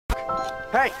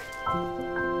Hey!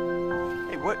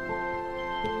 Hey,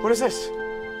 what is this?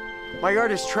 My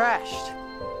yard is trashed.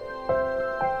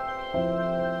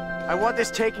 I want this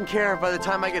taken care of by the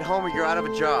time I get home or you're out of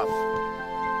a job.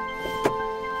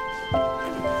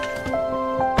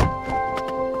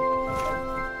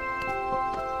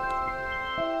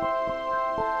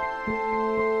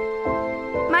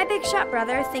 My big shot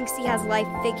brother thinks he has life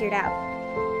figured out.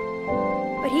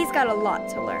 But he's got a lot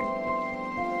to learn.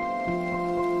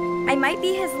 I might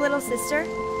be his little sister,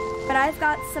 but I've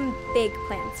got some big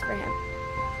plans for him.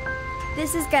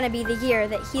 This is gonna be the year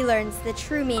that he learns the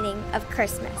true meaning of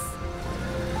Christmas.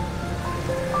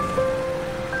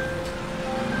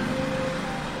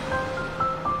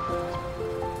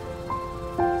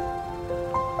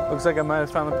 Looks like I might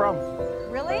have found the problem.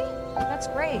 Really? That's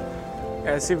great.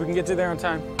 Yeah, let's see if we can get you there on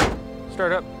time.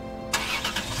 Start up.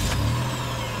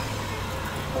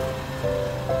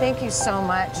 Thank you so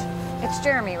much. It's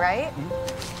Jeremy, right?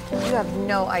 Mm-hmm. You have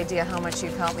no idea how much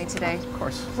you've helped me today. Of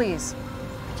course. Please.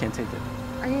 I can't take it.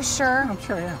 Are you sure? I'm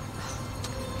sure, yeah.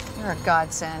 You're a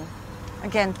godsend.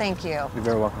 Again, thank you. You're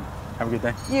very welcome. Have a good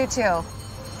day. You too.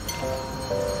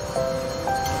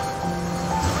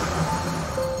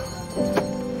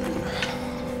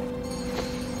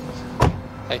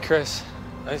 Hey, Chris.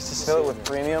 Nice to see Fill you. it with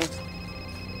premium?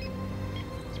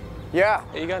 Yeah.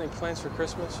 Hey, you got any plans for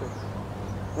Christmas? Or...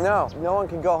 No one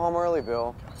can go home early,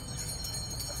 Bill.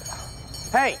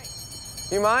 Hey,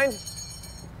 you mind?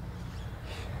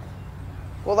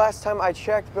 Well, last time I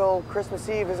checked, Bill, Christmas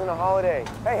Eve isn't a holiday.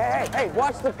 Hey,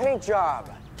 watch the paint job.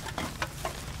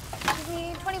 Give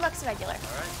me $20 a regular.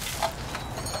 All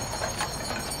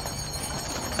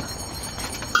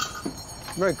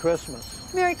right. Merry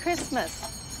Christmas. Merry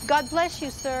Christmas. God bless you,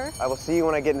 sir. I will see you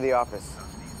when I get into the office.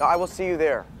 No, I will see you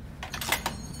there.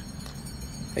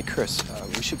 Hey, Chris,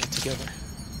 we should get together.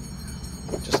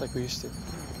 Just like we used to.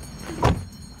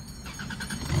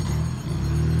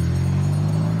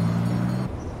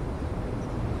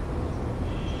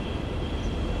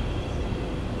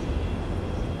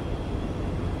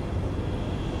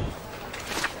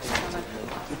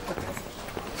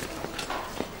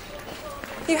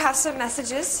 You have some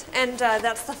messages, and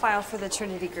that's the file for the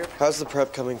Trinity group. How's the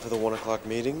prep coming for the 1 o'clock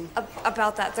meeting?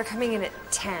 About that, they're coming in at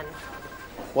 10.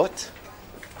 What?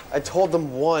 I told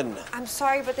them 1. I'm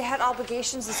sorry, but they had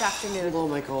obligations this afternoon. Hold all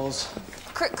my calls.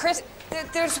 Chris,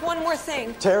 there's one more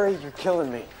thing. Terry, you're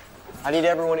killing me. I need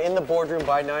everyone in the boardroom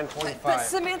by 9:45. But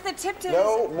Samantha Tipton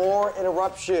No more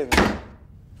interruptions.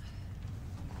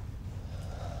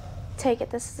 Take it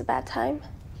this is a bad time.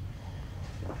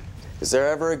 Is there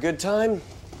ever a good time?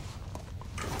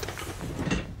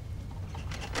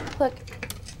 Look,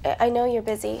 I know you're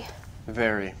busy,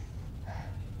 Very.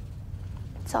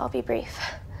 so I'll be brief.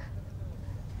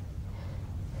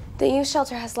 The youth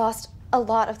shelter has lost a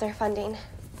lot of their funding.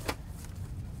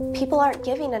 People aren't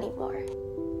giving anymore.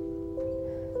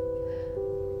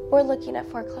 We're looking at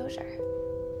foreclosure.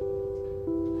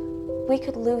 We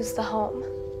could lose the home.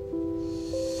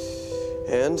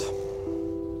 And?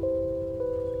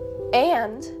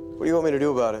 And, What do you want me to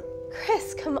do about it?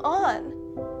 Chris, come on.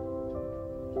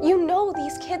 You know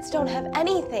these kids don't have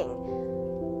anything.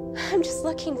 I'm just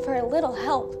looking for a little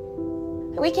help.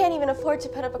 We can't even afford to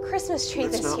put up a Christmas tree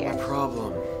this year. That's not my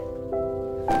problem.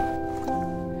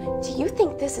 Do you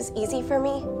think this is easy for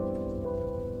me?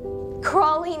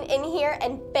 Crawling in here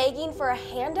and begging for a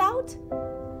handout?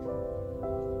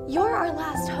 You're our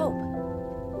last hope.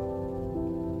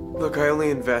 Look, I only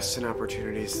invest in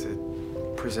opportunities that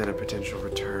present a potential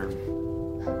return.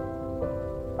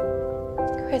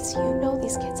 Chris, you know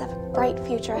these kids have a bright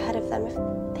future ahead of them if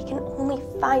they can only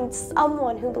find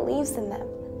someone who believes in them.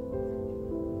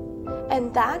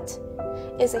 And that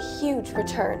is a huge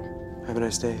return. Have a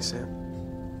nice day, Sam.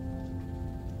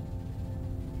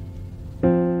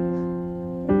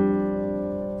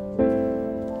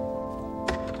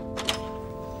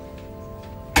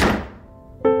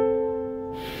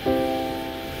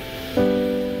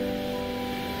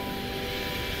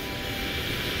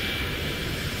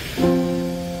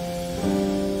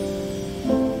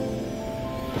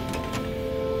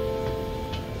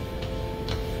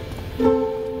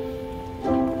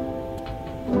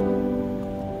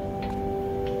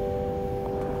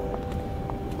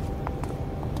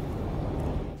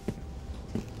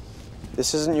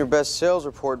 This isn't your best sales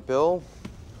report, Bill.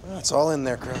 Well, it's all in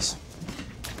there, Chris.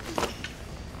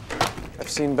 I've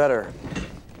seen better.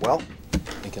 Well,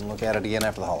 we can look at it again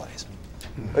after the holidays.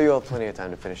 Oh, you'll have plenty of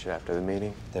time to finish it after the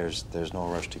meeting. There's no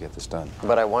rush to get this done.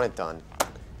 But I want it done.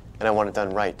 And I want it done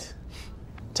right.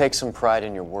 Take some pride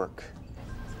in your work.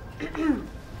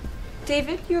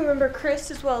 David, you remember Chris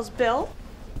as well as Bill?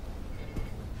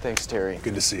 Thanks, Terry.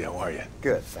 Good to see you. How are you?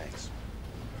 Good, thanks.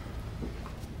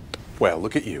 Well,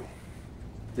 look at you.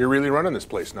 You're really running this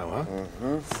place now, huh?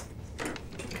 Mm-hmm.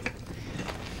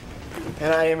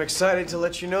 And I am excited to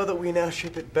let you know that we now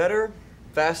ship it better,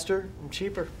 faster, and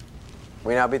cheaper.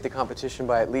 We now beat the competition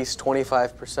by at least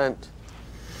 25%.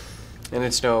 And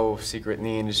it's no secret in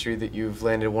the industry that you've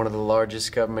landed one of the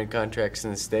largest government contracts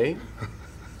in the state.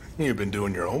 You've been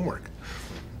doing your homework.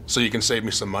 So you can save me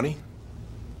some money?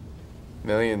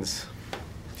 Millions.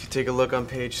 If you take a look on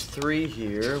page 3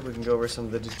 here, we can go over some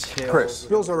of the details. Chris,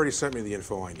 Bill's already sent me the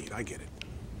info I need. I get it.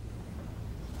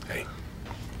 Hey,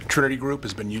 Trinity Group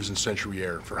has been using Century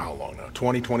Air for how long now?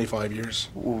 20, 25 years?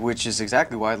 Which is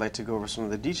exactly why I'd like to go over some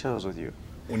of the details with you.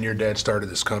 When your dad started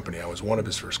this company, I was one of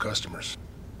his first customers.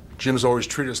 Jim's always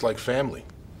treated us like family.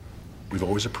 We've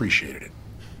always appreciated it.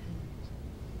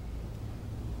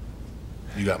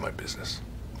 You got my business.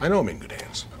 I know I'm in good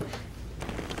hands.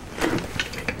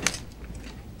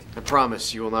 I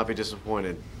promise you will not be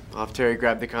disappointed. I'll have Terry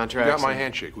grab the contract. You got my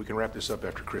handshake. We can wrap this up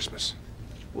after Christmas.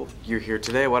 Well, you're here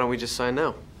today. Why don't we just sign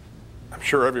now? I'm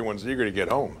sure everyone's eager to get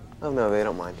home. Oh, no, they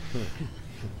don't mind.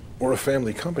 We're a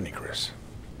family company, Chris.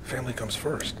 Family comes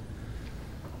first.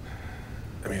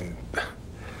 I mean,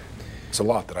 it's a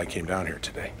lot that I came down here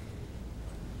today.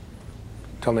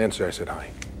 Tell Nancy I said hi.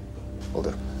 Will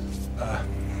do.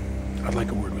 I'd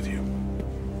like a word with you.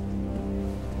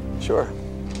 Sure.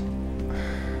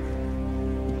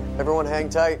 Everyone hang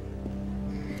tight.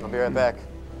 I'll be right back.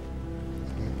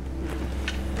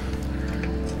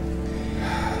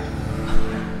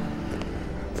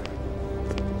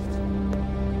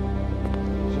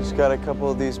 Just got a couple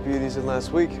of these beauties in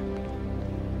last week.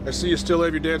 I see you still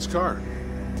have your dad's car.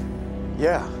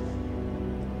 Yeah.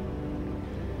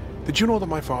 Did you know that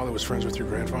my father was friends with your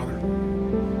grandfather?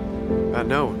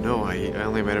 No, I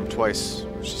only met him twice.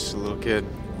 I was just a little kid.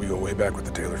 We go way back with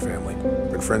the Taylor family.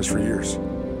 Been friends for years.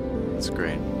 That's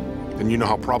great. And you know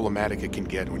how problematic it can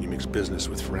get when you mix business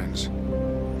with friends.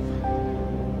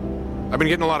 I've been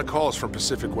getting a lot of calls from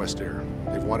Pacific West Air.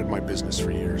 They've wanted my business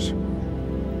for years.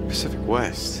 Pacific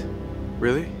West?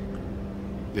 Really?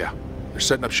 Yeah, they're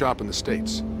setting up shop in the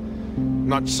States.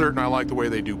 Not certain I like the way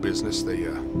they do business. They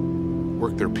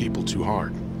work their people too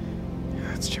hard. Yeah,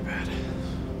 that's too bad.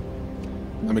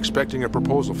 I'm expecting a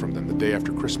proposal from them the day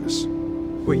after Christmas.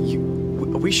 Wait,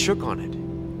 we shook on it.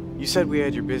 You said we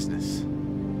had your business.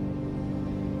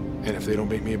 And if they don't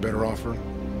make me a better offer,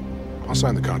 I'll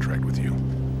sign the contract with you.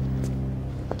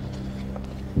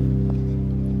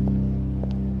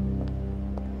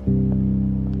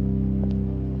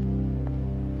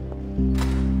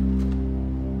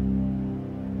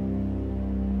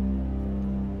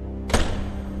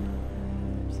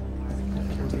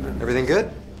 Everything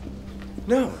good?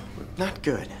 No, not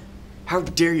good. How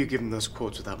dare you give him those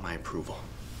quotes without my approval?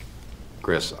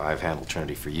 Chris, I've handled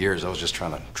Trinity for years. I was just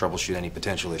trying to troubleshoot any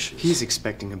potential issues. He's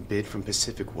expecting a bid from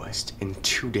Pacific West in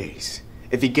 2 days.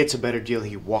 If he gets a better deal,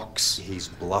 he walks. He's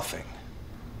bluffing.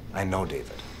 I know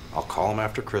David. I'll call him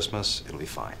after Christmas. It'll be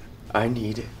fine. I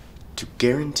need to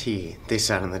guarantee they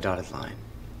sign on the dotted line.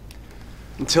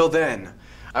 Until then,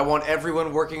 I want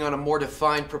everyone working on a more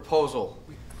defined proposal.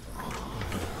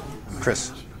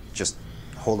 Chris, just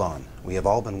hold on. We have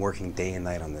all been working day and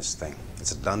night on this thing.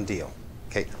 It's a done deal.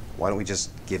 Okay, why don't we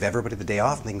just give everybody the day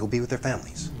off and they can go be with their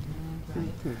families?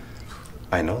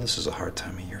 I know this is a hard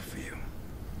time of year for you.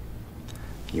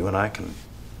 You and I can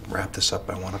wrap this up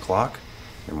by 1 o'clock.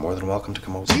 You're more than welcome to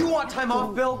come over. Do you want time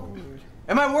off, Bill?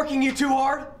 Am I working you too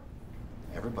hard?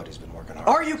 Everybody's been working hard.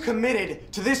 Are you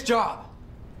committed to this job?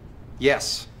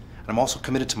 Yes, and I'm also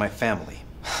committed to my family.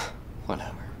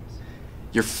 Whatever.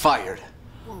 You're fired.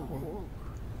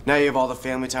 Now you have all the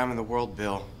family time in the world,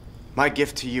 Bill. My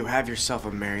gift to you, have yourself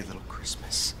a merry little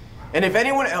Christmas. And if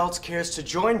anyone else cares to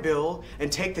join Bill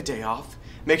and take the day off,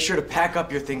 make sure to pack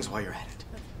up your things while you're at it.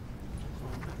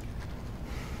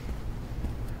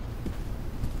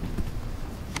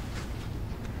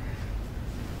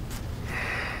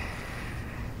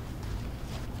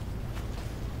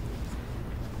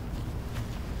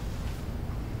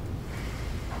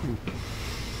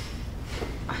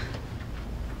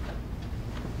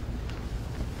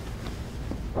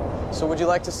 So would you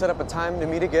like to set up a time to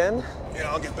meet again?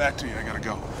 Yeah, I'll get back to you. I gotta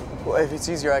go. Well, if it's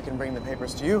easier, I can bring the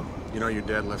papers to you. You know, your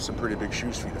dad left some pretty big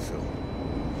shoes for you to fill.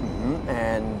 Mm-hmm.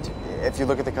 And if you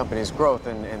look at the company's growth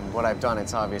and what I've done,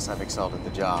 it's obvious I've excelled at the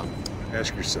job.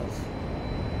 Ask yourself,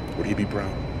 would he be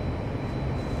proud?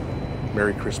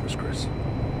 Merry Christmas, Chris.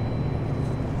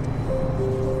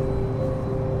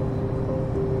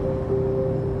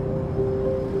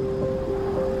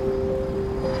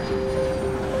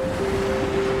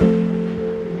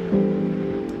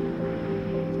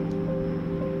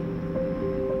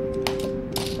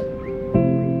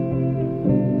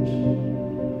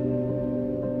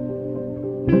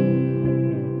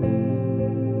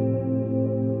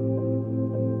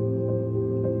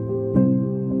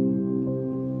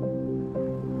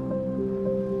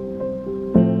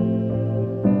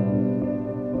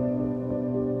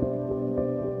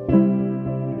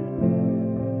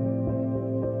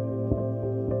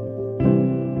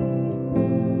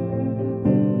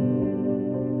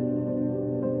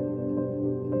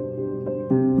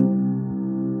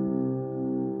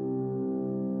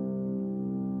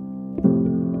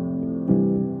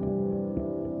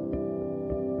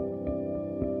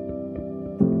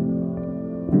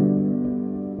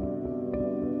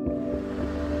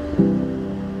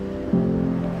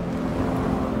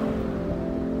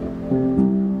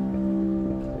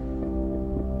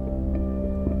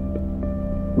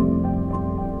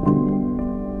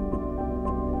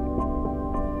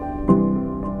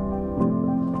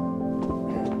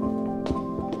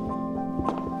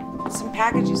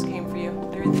 packages came for you.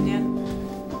 They're in the den.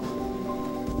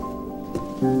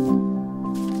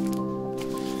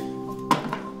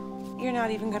 You're not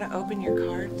even going to open your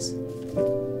cards?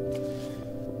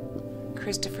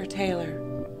 Christopher Taylor,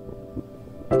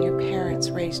 your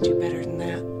parents raised you better than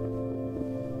that.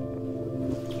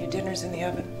 Your dinner's in the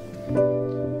oven.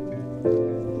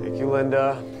 Thank you,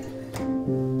 Linda.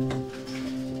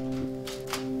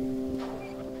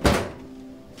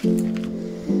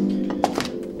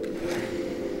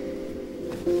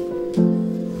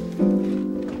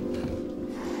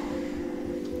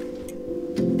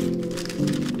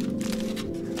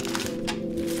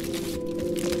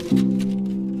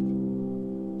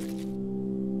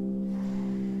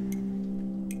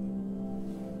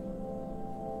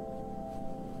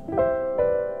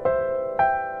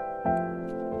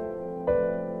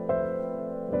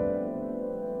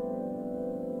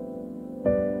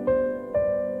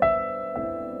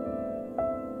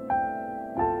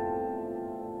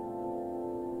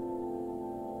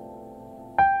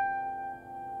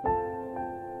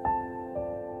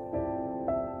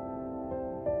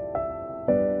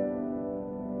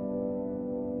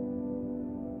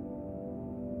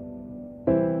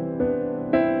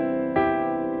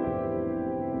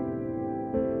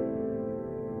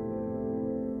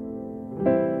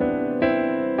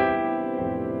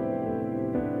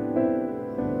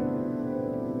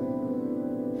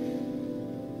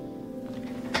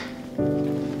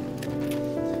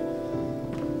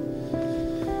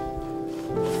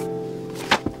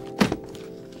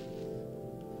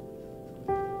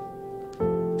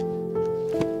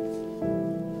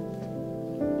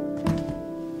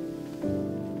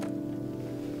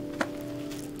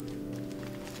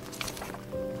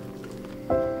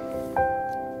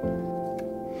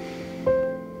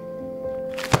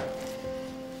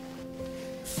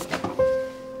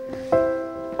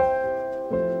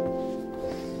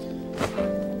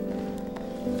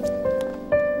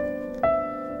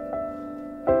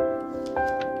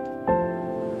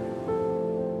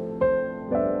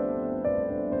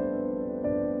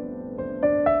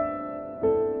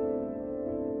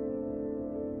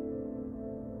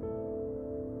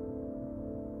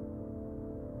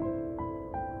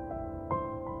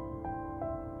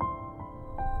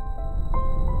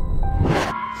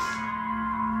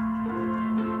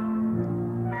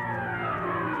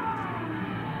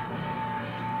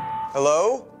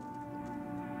 Hello?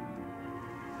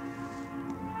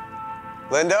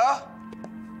 Linda?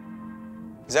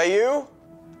 Is that you?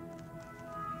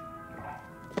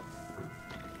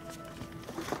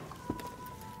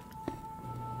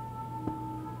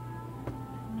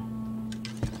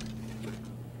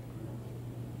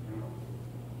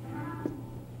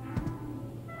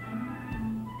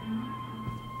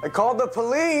 I called the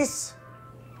police.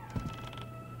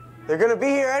 They're gonna be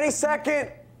here any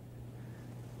second.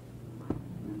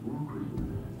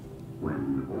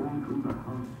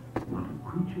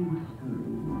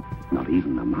 Not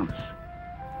even a mouse.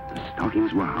 The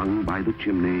stockings were hung by the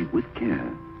chimney with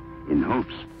care, in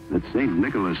hopes that St.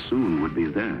 Nicholas soon would be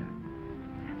there.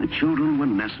 The children were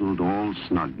nestled all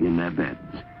snug in their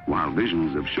beds, while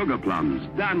visions of sugar plums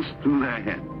danced through their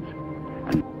heads.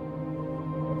 And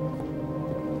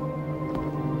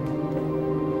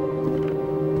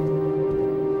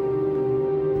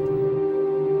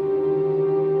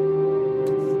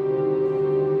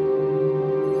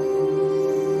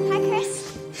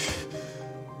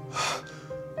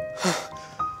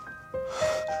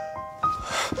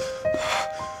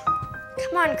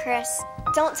Come on, Chris.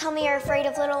 Don't tell me you're afraid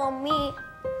of little old me. No.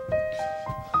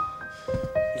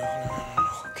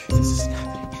 Okay, this isn't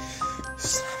happening.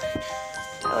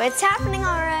 Oh, it's happening,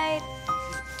 all right.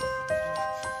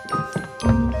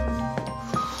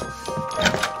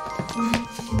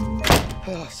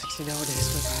 Oh, 16 hour days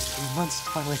for the past few months.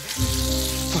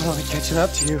 Finally catching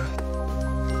up to you.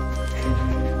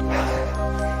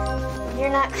 You're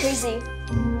not crazy.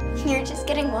 You're just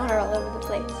getting water all over the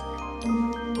place.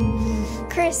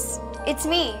 Chris, it's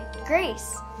me,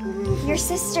 Grace, your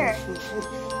sister.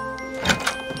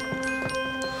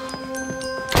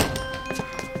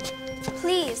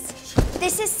 Please,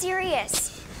 this is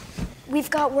serious. We've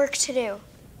got work to do.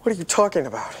 What are you talking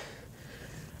about?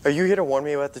 Are you here to warn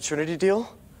me about the Trinity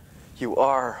deal? You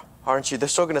are, aren't you? They're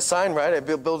still gonna sign, right?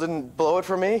 Bill didn't blow it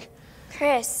for me?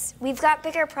 Chris, we've got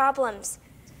bigger problems.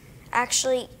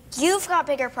 Actually, you've got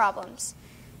bigger problems.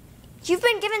 You've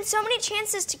been given so many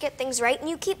chances to get things right, and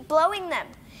you keep blowing them.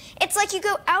 It's like you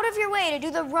go out of your way to do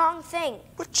the wrong thing.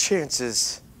 What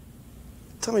chances?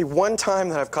 Tell me one time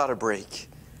that I've caught a break.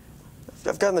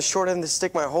 I've gotten the short end of the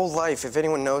stick my whole life. If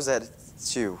anyone knows that,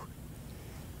 it's you.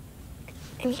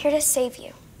 I'm here to save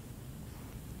you.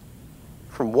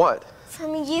 From what?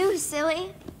 From you,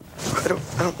 silly. I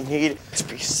don't need to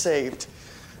be saved.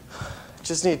 I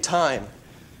just need time.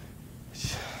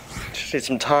 Just need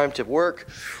some time to work,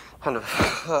 kind of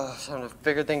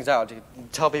figure things out, to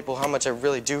tell people how much I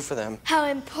really do for them. How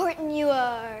important you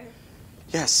are.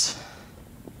 Yes.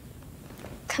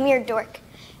 Come here, dork.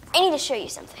 I need to show you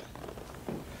something.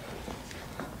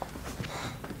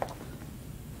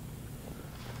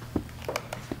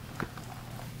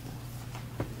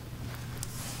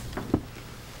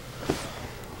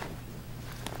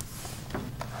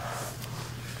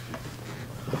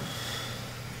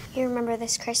 You remember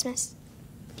this Christmas?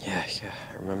 Yeah,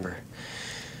 I remember.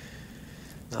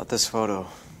 Not this photo.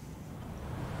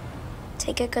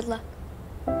 Take a good look.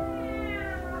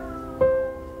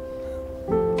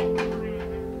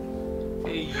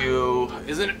 Hey, you.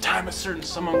 Isn't it time a certain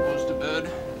someone goes to bed?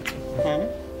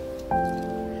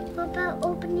 What about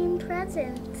opening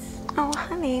presents? Oh,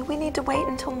 honey, we need to wait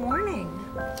until morning.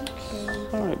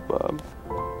 All right, Bob.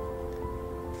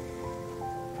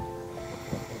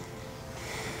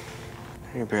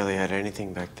 You barely had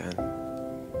anything back then.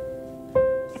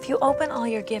 If you open all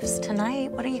your gifts tonight,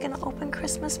 what are you going to open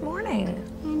Christmas morning?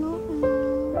 I don't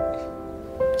know.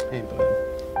 Hey,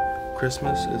 bud.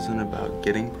 Christmas isn't about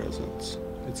getting presents.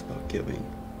 It's about giving.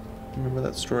 Remember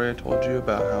that story I told you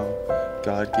about how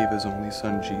God gave his only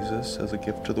son, Jesus, as a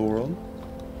gift to the world?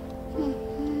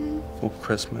 Well,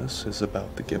 Christmas is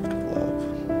about the gift of love.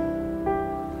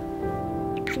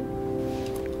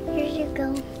 Here you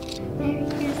go. Merry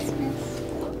Christmas.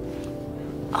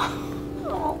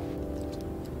 Oh.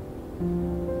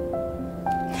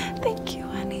 Thank you,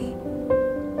 honey.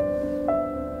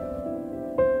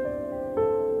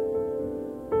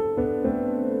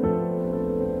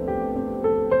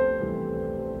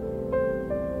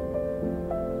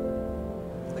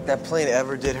 Like that plane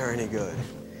ever did her any good.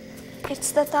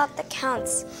 It's the thought that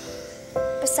counts.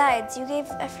 Besides, you gave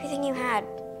everything you had.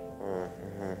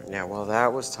 Yeah, well,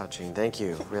 that was touching. Thank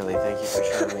you, really. Thank you for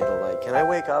showing me the light. Can I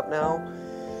wake up now?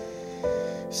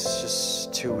 It's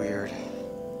just too weird.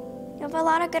 You have a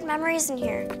lot of good memories in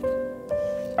here.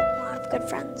 A lot of good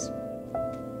friends.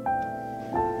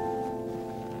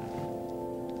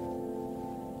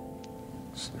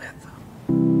 Samantha.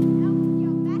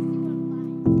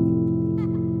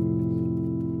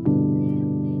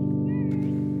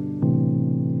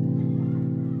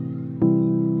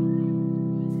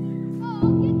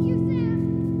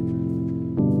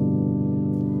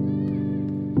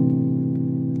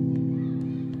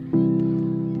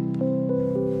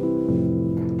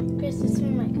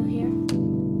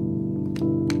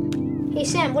 Hey,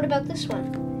 Sam, what about this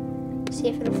one? See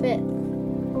if it'll fit.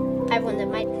 I have one that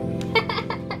might.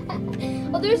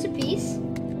 Oh, there's a piece.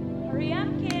 Hurry up,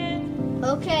 kids.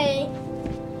 Okay.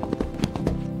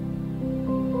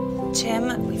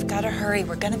 Jim, we've got to hurry.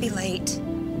 We're going to be late.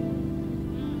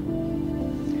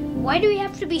 Why do we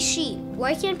have to be sheep?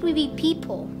 Why can't we be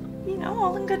people? You know,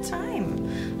 all in good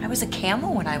time. I was a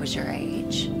camel when I was your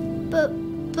age. But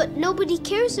nobody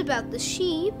cares about the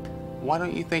sheep. Why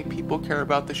don't you think people care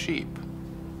about the sheep?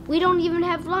 We don't even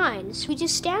have lines. We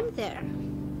just stand there.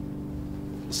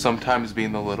 Sometimes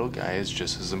being the little guy is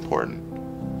just as important.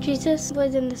 Jesus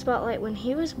was in the spotlight when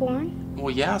he was born.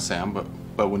 Well, yeah, Sam,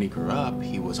 but when he grew up,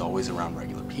 he was always around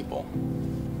regular people.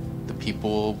 The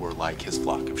people were like his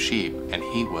flock of sheep, and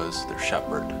he was their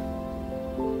shepherd.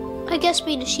 I guess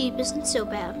being a sheep isn't so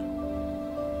bad.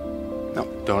 No,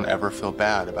 don't ever feel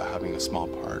bad about having a small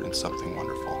part in something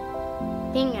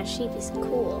wonderful. Being a sheep is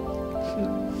cool.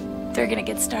 If they're gonna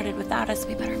get started without us,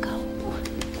 we better go. All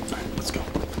right, let's go.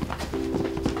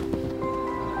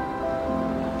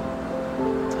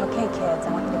 Okay, kids, I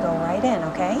want you to go right in,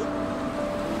 okay?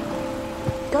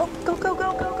 Go, go, go,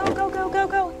 go, go, go, go, go, go,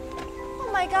 go. Oh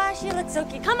my gosh, you look so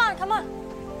cute. Come on, come on.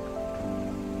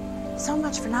 So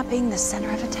much for not being the center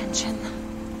of attention.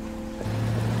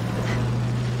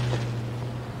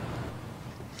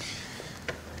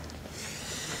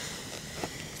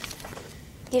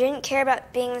 You didn't care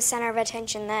about being the center of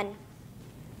attention then.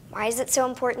 Why is it so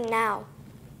important now?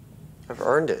 I've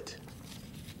earned it.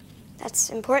 That's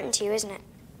important to you, isn't it?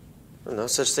 No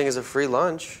such thing as a free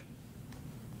lunch.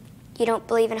 You don't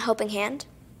believe in a helping hand?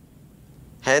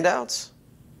 Handouts?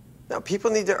 No,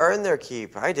 people need to earn their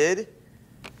keep. I did.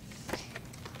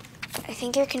 I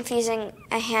think you're confusing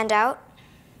a handout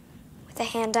with a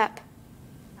hand up.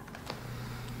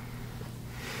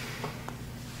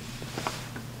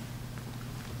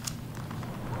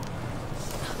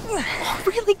 Oh,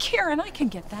 really, Karen? I can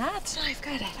get that. I've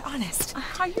got it, honest.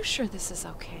 Are you sure this is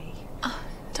okay?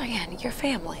 Diane, your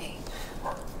family.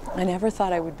 I never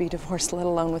thought I would be divorced, let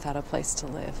alone without a place to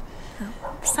live.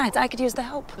 Besides, I could use the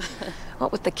help.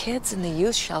 What with the kids and the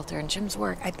youth shelter and Jim's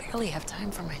work, I barely have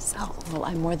time for myself. Well,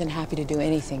 I'm more than happy to do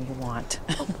anything you want.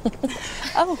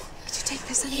 Oh, could you take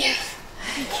this in here?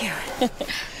 Thank you.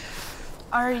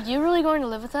 Are you really going to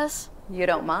live with us? You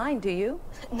don't mind, do you?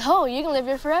 No, you can live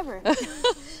here forever.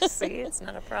 See, it's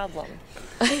not a problem.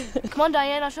 Come on,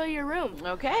 Diane, I'll show you your room.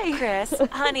 Okay. Chris,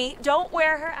 honey, don't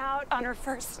wear her out on her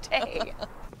first day.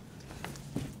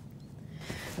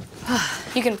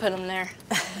 You can put him there.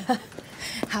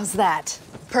 How's that?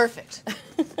 Perfect.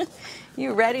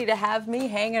 You ready to have me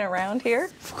hanging around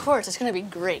here? Of course, it's gonna be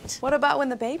great. What about when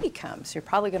the baby comes? You're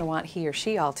probably gonna want he or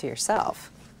she all to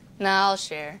yourself. Nah, I'll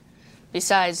share.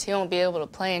 Besides, he won't be able to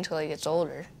play until he gets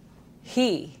older.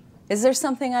 He? Is there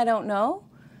something I don't know?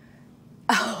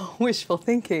 Oh, wishful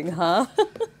thinking, huh?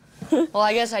 Well,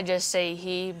 I guess I just say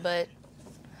he, but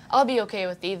I'll be okay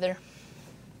with either.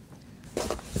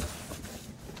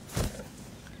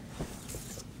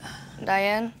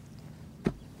 Diane,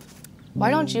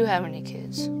 why don't you have any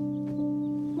kids? I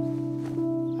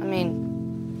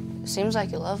mean, it seems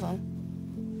like you love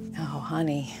them. Oh,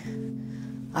 honey,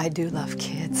 I do love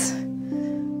kids.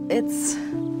 It's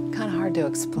kind of hard to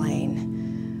explain.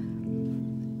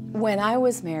 When I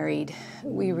was married,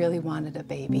 we really wanted a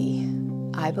baby.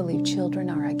 I believe children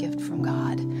are a gift from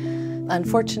God.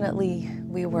 Unfortunately,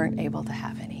 we weren't able to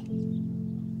have any.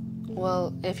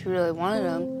 Well, if you really wanted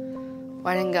them,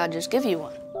 why didn't God just give you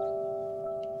one?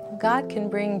 God can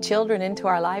bring children into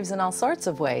our lives in all sorts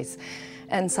of ways.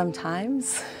 And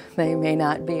sometimes they may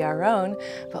not be our own,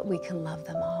 but we can love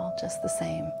them all just the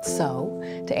same. So,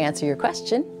 to answer your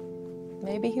question,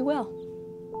 maybe he will.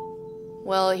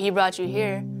 Well, he brought you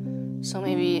here, so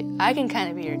maybe I can kind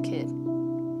of be your kid,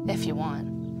 if you want.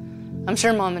 I'm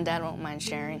sure Mom and Dad won't mind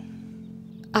sharing.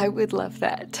 I would love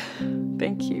that.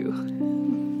 Thank you.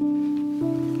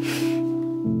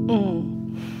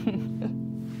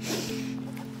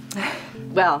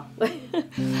 Well,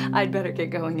 I'd better get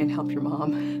going and help your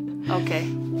mom.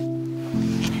 Okay.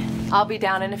 I'll be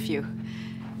down in a few.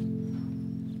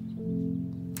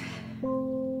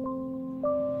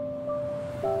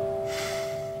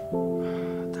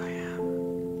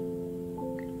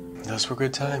 Those were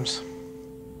good times.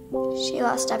 She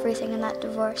lost everything in that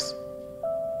divorce.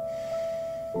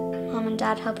 Mom and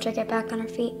Dad helped her get back on her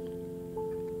feet.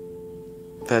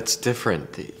 That's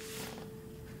different.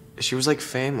 She was like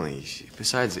family.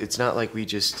 Besides, it's not like we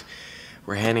just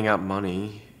were handing out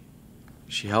money.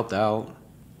 She helped out.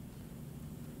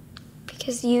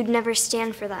 Because you'd never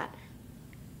stand for that.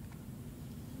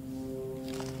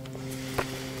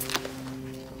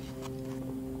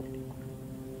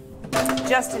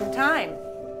 Just in time.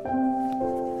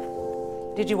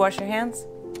 Did you wash your hands?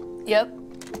 Yep.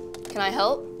 Can I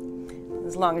help?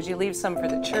 As long as you leave some for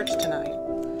the church tonight.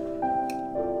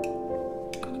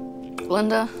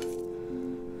 Linda,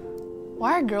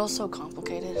 why are girls so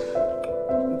complicated?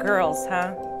 Girls,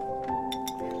 huh?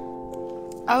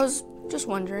 I was just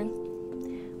wondering.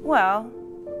 Well,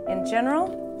 in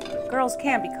general, girls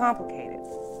can be complicated.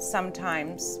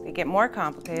 Sometimes they get more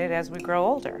complicated as we grow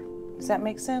older. Does that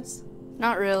make sense?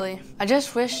 Not really. I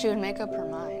just wish she would make up her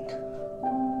mind.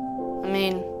 I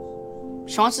mean,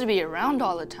 she wants to be around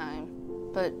all the time,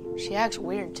 but she acts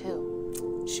weird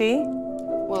too. She?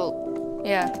 Well,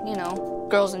 yeah, you know,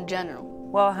 girls in general.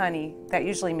 Well, honey, that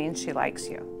usually means she likes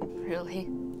you. Really?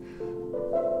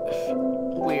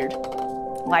 Weird.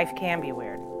 Life can be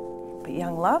weird, but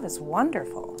young love is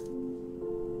wonderful.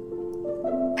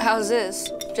 How's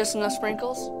this? Just enough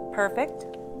sprinkles? Perfect.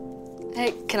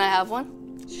 Hey, can I have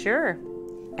one? Sure.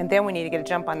 And then we need to get a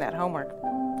jump on that homework.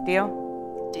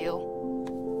 Deal? Deal.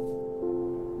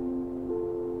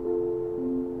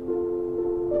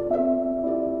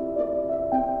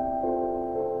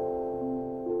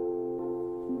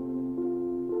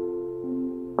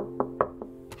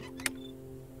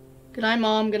 Good night,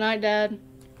 Mom. Good night, Dad.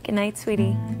 Good night,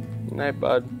 sweetie. Good night,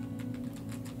 bud.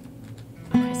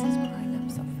 Chris is growing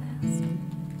up so fast.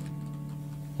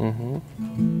 Mm-hmm.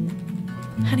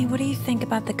 Honey, what do you think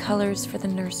about the colors for the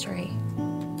nursery?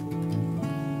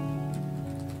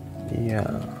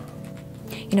 Yeah.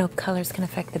 You know, colors can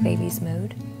affect the baby's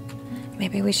mood.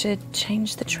 Maybe we should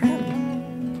change the trim.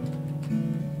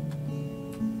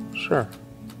 Sure.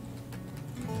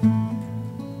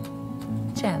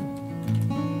 Jim,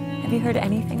 have you heard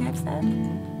anything I've said?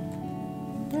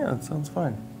 Yeah, it sounds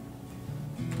fine.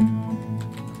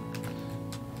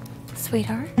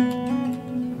 Sweetheart,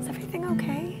 is everything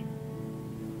okay?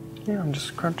 Yeah, I'm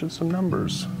just crunching some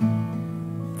numbers.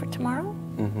 For tomorrow?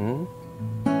 Mm-hmm.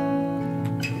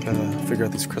 Gotta figure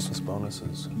out these Christmas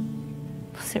bonuses.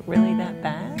 Was it really that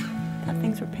bad? I thought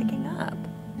things were picking up.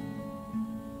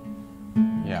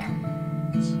 Yeah,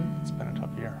 it's been a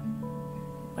tough year.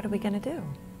 What are we gonna do?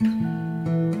 I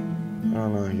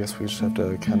don't know, I guess we just have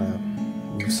to kind of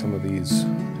move some of these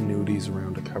annuities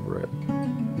around to cover it.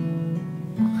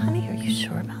 Well, honey, are you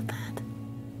sure about that?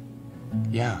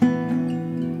 Yeah,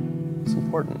 it's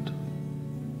important.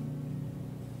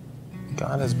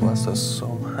 God has blessed us so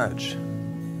much. You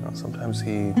know, sometimes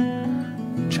He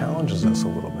challenges us a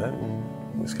little bit, and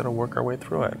we just got to work our way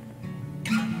through it.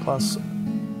 Plus,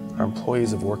 our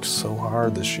employees have worked so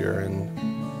hard this year, and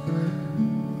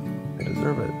they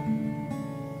deserve it.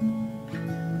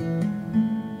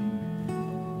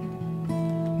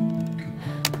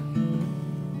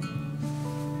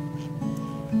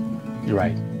 You're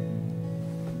right.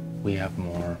 We have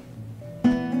more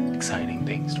exciting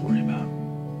things to worry about.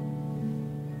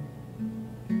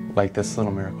 Like this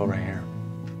little miracle right here,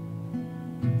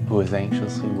 who is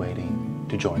anxiously waiting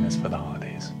to join us for the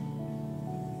holidays.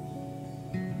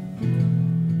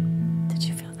 Did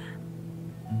you feel that?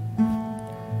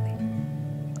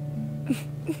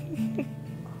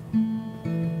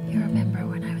 You remember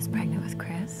when I was pregnant with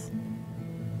Chris?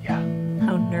 Yeah.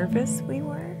 How nervous we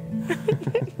were?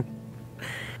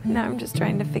 Now I'm just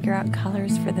trying to figure out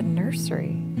colors for the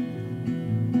nursery.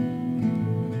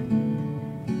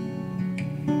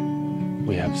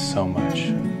 We have so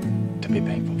much to be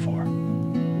thankful for.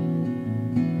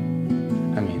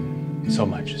 I mean, so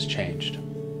much has changed.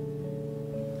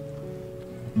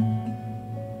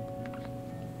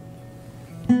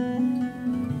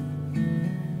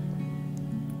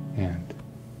 And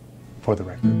for the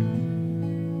record,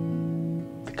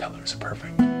 the colors are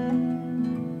perfect.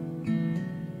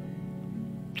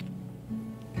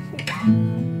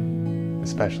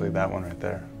 Especially that one right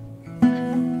there.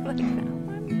 Look at that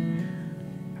one.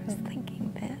 I was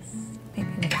thinking this. Maybe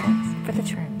with this for the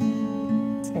trim.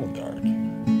 It's a little dark.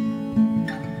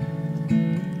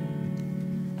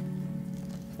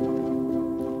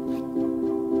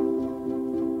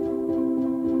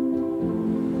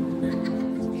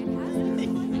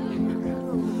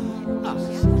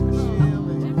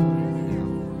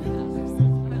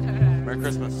 Merry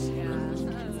Christmas.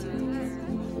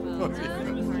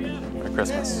 Merry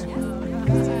Christmas.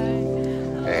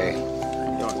 Hey.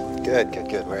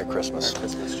 Good. Merry Christmas. Merry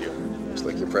Christmas, Joe. Looks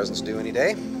like your present's due any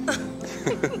day. Of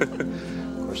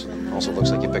course, it also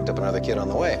looks like you picked up another kid on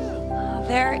the way.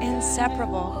 They're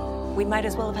inseparable. We might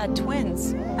as well have had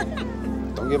twins.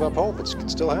 Don't give up hope. It can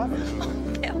still happen.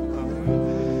 Yeah.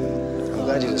 I'm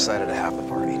glad you decided to have the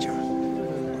party, Joe.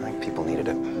 I think people needed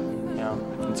it. Yeah,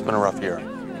 it's been a rough year.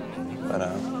 But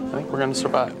I think we're going to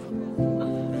survive.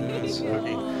 It's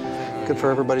good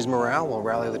for everybody's morale. We'll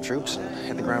rally the troops and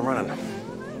hit the ground running.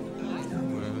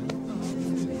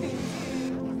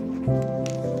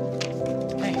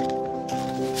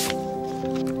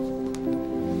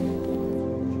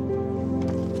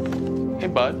 Hey,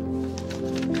 bud.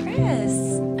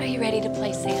 Chris, are you ready to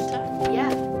play Santa? Yeah.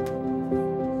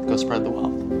 Go spread the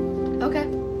wealth. Okay.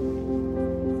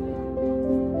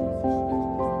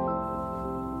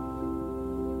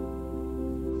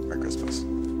 Merry Christmas.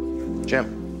 Jim,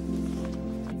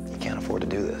 you can't afford to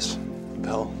do this.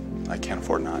 Bill, I can't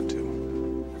afford not to.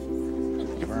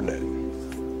 You've earned it.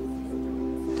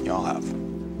 Y'all have.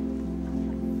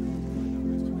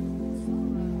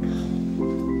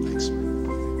 Thanks.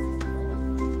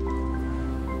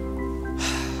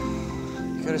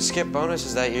 Could have skipped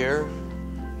bonuses that year.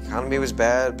 Economy was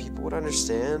bad. People would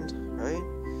understand, right?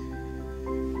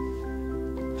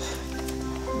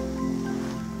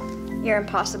 You're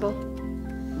impossible.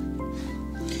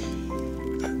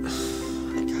 I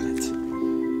got it.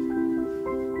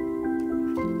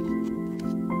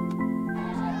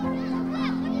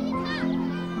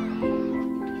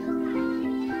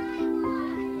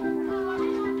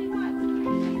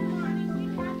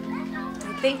 I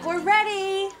think we're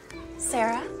ready.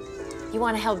 Sarah, you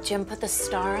want to help Jim put the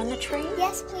star on the tree?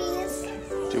 Yes, please.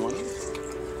 Do you want it?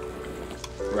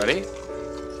 Ready?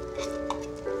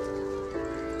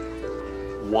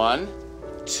 1,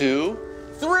 2,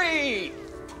 3!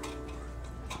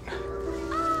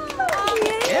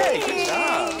 Yay, good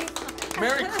job!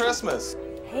 Merry Christmas!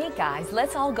 Hey guys,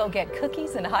 let's all go get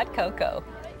cookies and hot cocoa.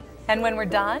 And when we're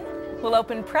done, we'll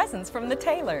open presents from the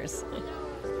tailors.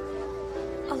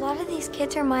 A lot of these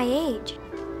kids are my age.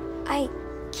 I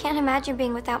can't imagine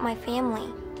being without my family,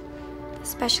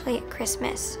 especially at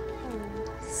Christmas.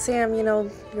 Sam, you know,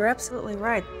 you're absolutely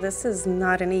right. This is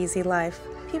not an easy life.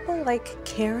 People like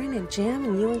Karen and Jim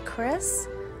and you and Chris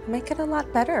make it a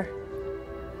lot better.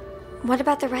 What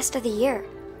about the rest of the year?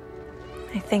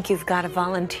 I think you've got to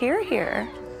volunteer here.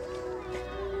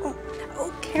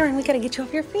 Karen, we gotta get you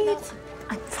off your feet.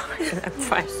 I'm fine. I'm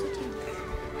fine.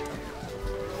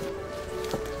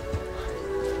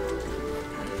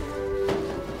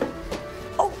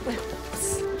 Oh,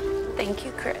 thank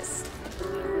you, Chris.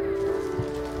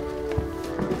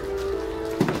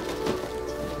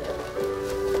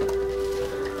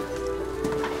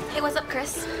 Hey, what's up,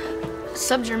 Chris?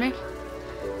 Sup, Jeremy?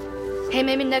 Hey,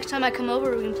 maybe next time I come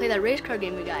over, we can play that race car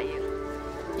game we got you.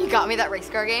 You got me that race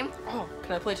car game? Oh,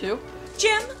 can I play too?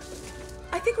 Jim,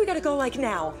 I think we gotta go like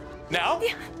now. Now?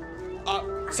 Yeah.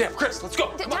 Sam, Chris, let's go.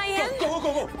 Come on, Diane?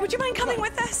 go. Would you mind coming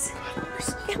with us?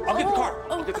 Yeah. I'll get the car.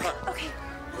 I'll get the car. Okay.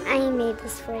 I made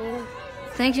this for you.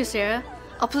 Thank you, Sarah.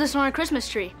 I'll put this on our Christmas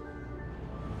tree.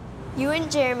 You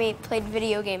and Jeremy played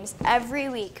video games every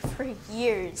week for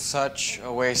years. Such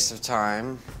a waste of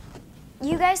time.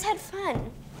 You guys had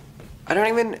fun. I don't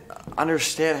even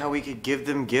understand how we could give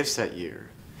them gifts that year.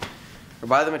 Or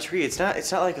buy them a tree. It's not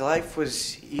like life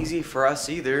was easy for us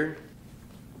either.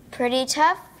 Pretty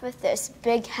tough with this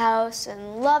big house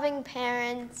and loving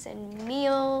parents and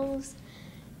meals,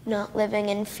 not living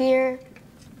in fear.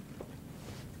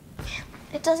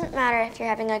 It doesn't matter if you're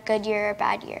having a good year or a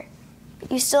bad year,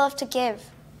 but you still have to give.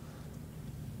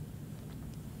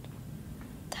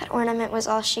 That ornament was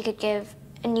all she could give,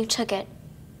 and you took it.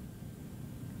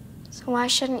 So why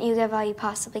shouldn't you give all you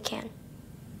possibly can?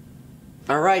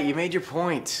 All right, you made your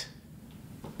point.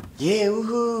 Yeah,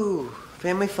 woohoo.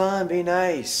 Family fun, be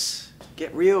nice.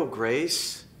 Get real,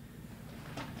 Grace.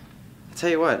 I'll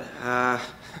tell you what,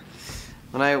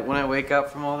 when I wake up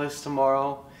from all this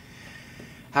tomorrow,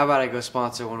 how about I go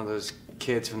sponsor one of those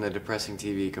kids from the depressing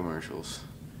TV commercials?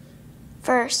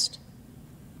 First,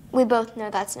 we both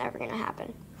know that's never gonna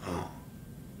happen. Oh.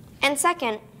 And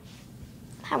second,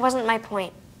 that wasn't my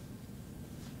point.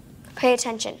 Pay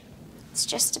attention. It's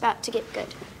just about to get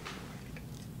good.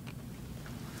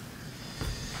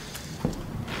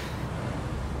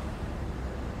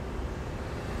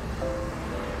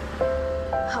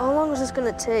 How long is this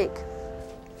gonna take?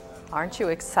 Aren't you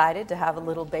excited to have a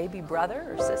little baby brother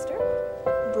or sister?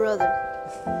 Brother.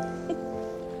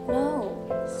 No,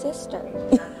 sister.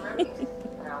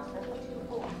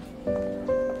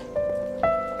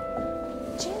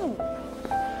 Jim.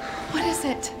 What is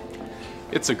it?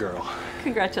 It's a girl.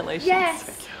 Congratulations.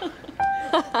 Yes.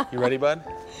 You ready, bud?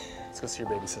 Let's go see your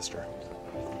baby sister.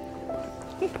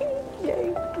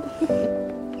 Yay.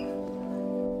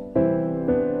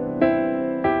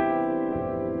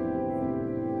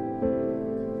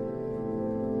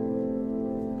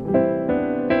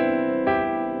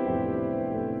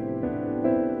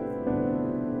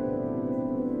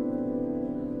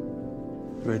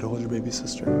 You ready to hold your baby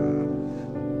sister?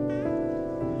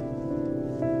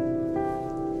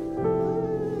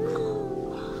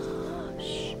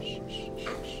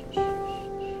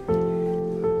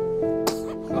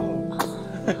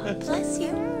 Bless you.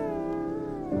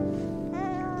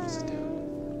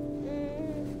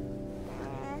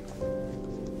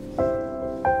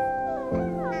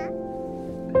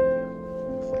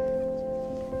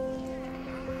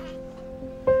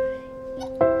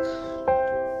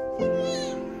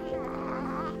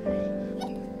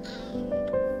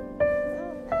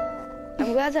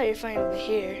 I'm glad that you're finally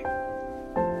here.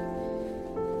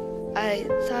 I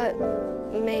thought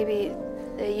maybe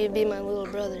that you'd be my little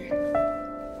brother.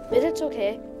 But it's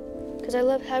okay, because I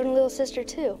love having a little sister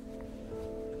too.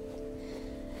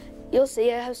 You'll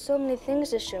see, I have so many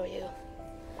things to show you.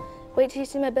 Wait till you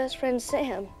see my best friend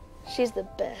Sam. She's the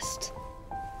best.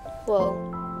 Well,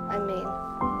 I mean,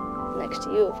 next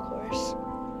to you, of course.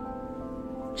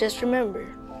 Just remember,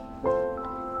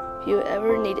 if you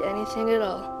ever need anything at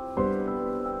all,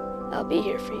 I'll be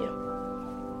here for you.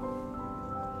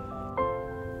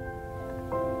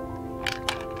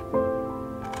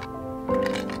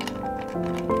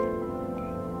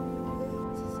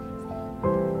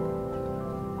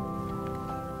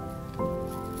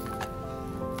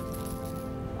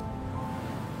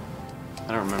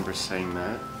 I don't remember saying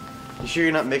that. You sure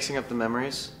you're not mixing up the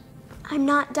memories? I'm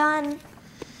not done.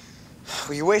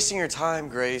 Well, you're wasting your time,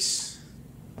 Grace.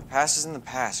 The past is in the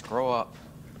past. Grow up.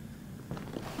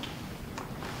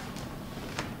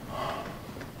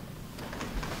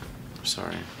 I'm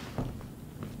sorry.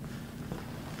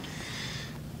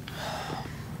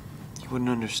 You wouldn't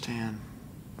understand.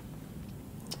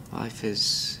 Life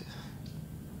is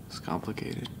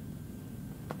complicated.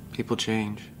 People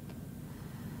change.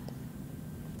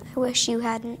 I wish you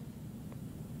hadn't.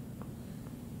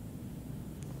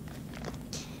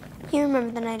 You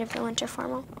remember the night of the winter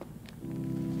formal?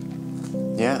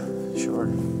 Yeah, sure.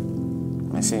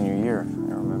 My senior year,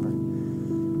 I remember.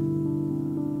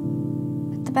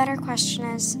 But the better question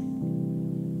is,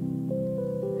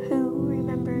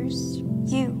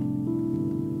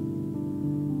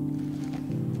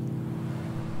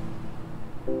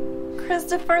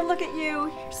 Christopher, look at you.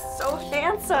 You're so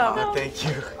handsome. Oh, thank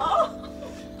you. Oh.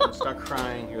 Don't start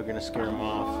crying. You're gonna scare him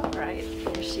off. All right,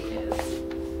 here she is.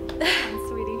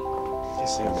 Sweetie.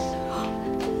 Yes, Sam.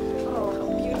 Oh, how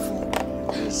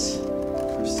beautiful. This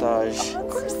corsage. Oh,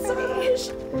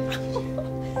 corsage.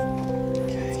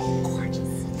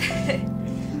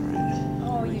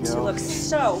 Oh, you two look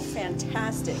so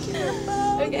fantastic.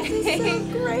 Okay. This is so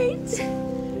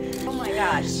great. Oh my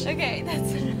gosh. Okay,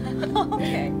 that's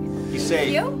okay. Be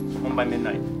safe. You? Home by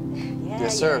midnight. Yeah,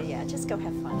 Yes, sir. Yeah, just go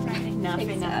have fun.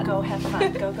 Enough. Go have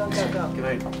fun. Go. Good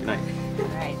night. Good night. All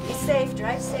right. Be safe.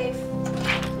 Drive safe.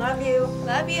 Love you.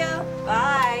 Love you.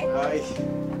 Bye. Bye.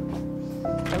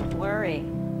 Don't worry.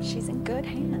 She's in good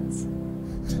hands.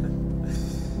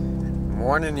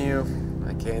 Warning you,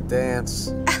 I can't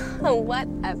dance.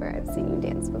 Whatever, I've seen you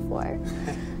dance before.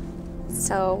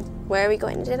 So, where are we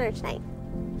going to dinner tonight?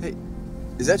 Hey,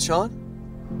 is that Sean?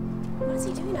 What is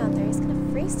he doing out there? He's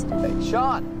gonna freeze to death. Hey,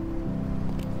 Sean!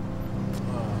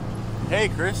 Hey,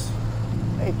 Chris.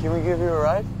 Hey, can we give you a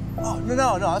ride? Oh,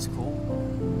 no, that's cool.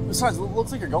 Besides, it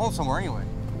looks like you're going somewhere anyway.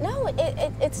 No,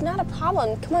 it's not a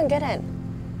problem. Come on, get in.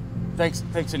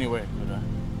 Thanks anyway. But,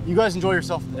 you guys enjoy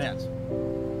yourself at the dance.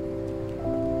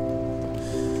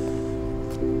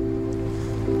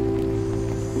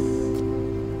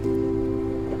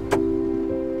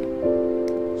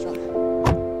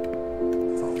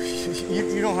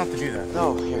 You don't have to do that.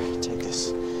 No, here, take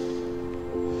this.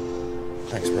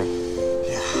 Thanks, bro.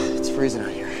 Yeah, it's freezing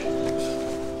out here.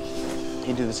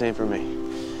 You do the same for me.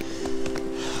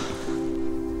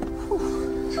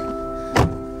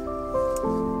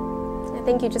 I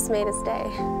think you just made his day.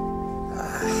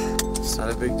 It's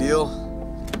not a big deal.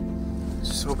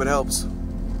 Just hope it helps.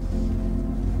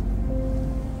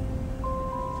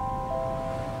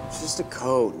 It's just a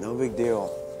coat, no big deal.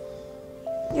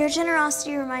 Your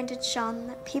generosity reminded Sean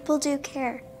that people do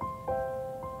care.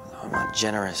 I'm not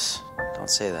generous. Don't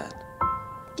say that.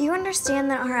 Do you understand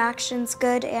that our actions,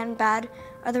 good and bad,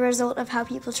 are the result of how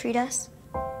people treat us?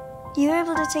 You were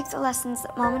able to take the lessons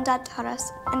that Mom and Dad taught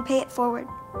us and pay it forward.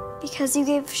 Because you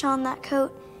gave Sean that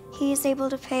coat, he is able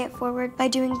to pay it forward by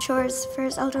doing chores for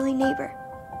his elderly neighbor.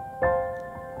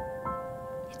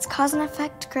 It's cause and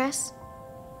effect, Chris.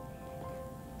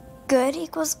 Good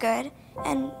equals good,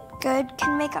 and good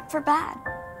can make up for bad.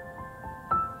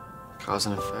 Cause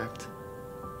and effect?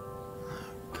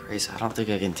 Grace, I don't think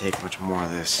I can take much more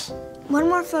of this. One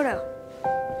more photo.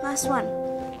 Last one.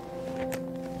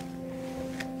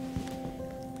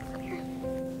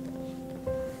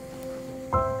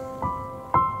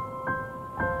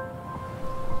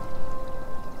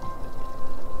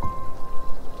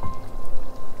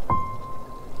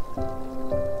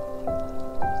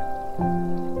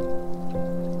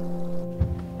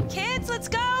 Kids, let's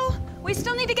go. We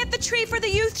still need to get the tree for the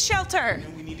youth shelter.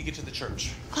 We need to get to the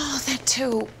church. Oh, that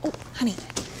too. Oh, honey.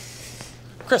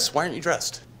 Chris, why aren't you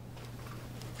dressed?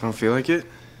 I don't feel like it.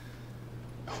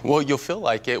 Well, you'll feel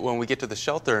like it when we get to the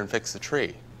shelter and fix the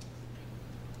tree.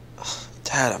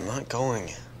 Dad, I'm not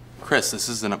going. Chris, this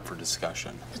isn't up for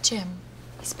discussion. But Jim.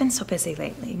 He's been so busy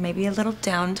lately. Maybe a little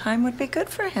downtime would be good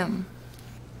for him.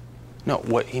 No,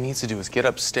 what he needs to do is get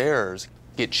upstairs,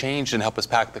 get changed, and help us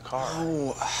pack the car.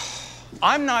 Oh.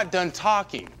 I'm not done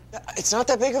talking. It's not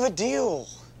that big of a deal.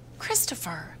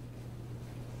 Christopher.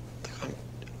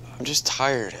 I'm just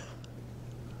tired.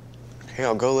 Okay,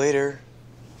 I'll go later.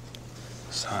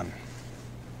 Son,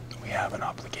 we have an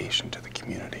obligation to the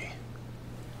community,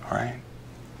 all right?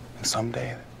 And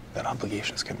someday, that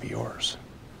obligation's gonna be yours.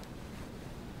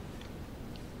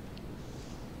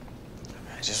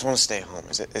 I just want to stay home.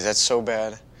 Is that so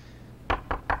bad?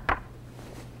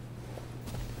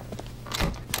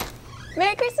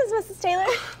 Merry Christmas, Mrs.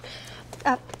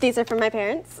 Taylor. These are from my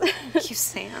parents. Thank you,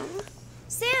 Sam.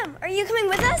 Sam, are you coming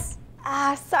with us?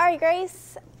 Sorry,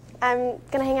 Grace. I'm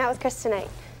gonna hang out with Chris tonight.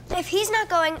 If he's not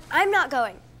going, I'm not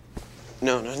going.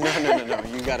 No.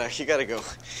 You gotta go.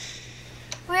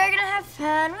 We're gonna have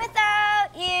fun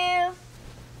without you.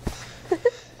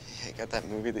 I got that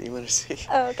movie that you want to see.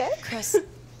 Oh, okay. Chris,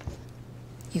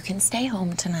 you can stay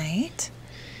home tonight.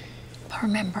 But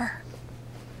remember,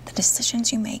 the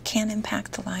decisions you make can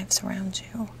impact the lives around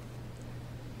you.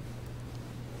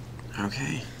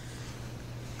 Okay.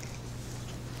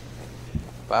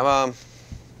 Bye, Mom.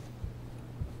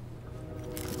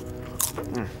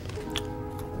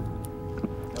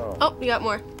 Oh, you got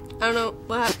more. I don't know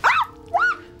what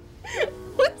happened.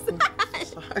 What's that?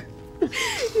 Sorry.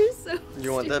 You're so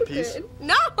You want that piece?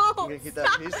 No! You gonna keep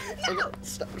that piece? Oh, no.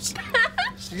 Stop.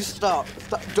 You stop.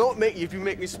 Don't make me. If you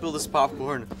make me spill this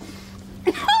popcorn.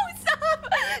 No, stop!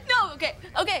 No,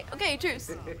 okay,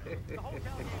 truce.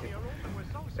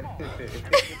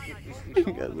 You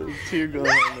got a little tear going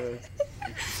on there.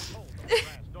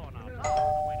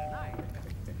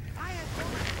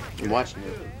 I'm watching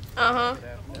it. Uh-huh.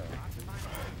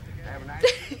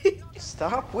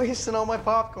 Stop wasting all my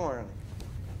popcorn.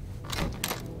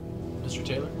 Mr.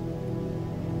 Taylor?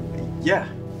 Yeah.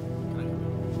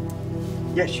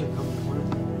 Yeah, sure. Come on.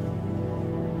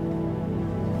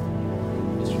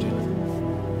 Mr. Taylor?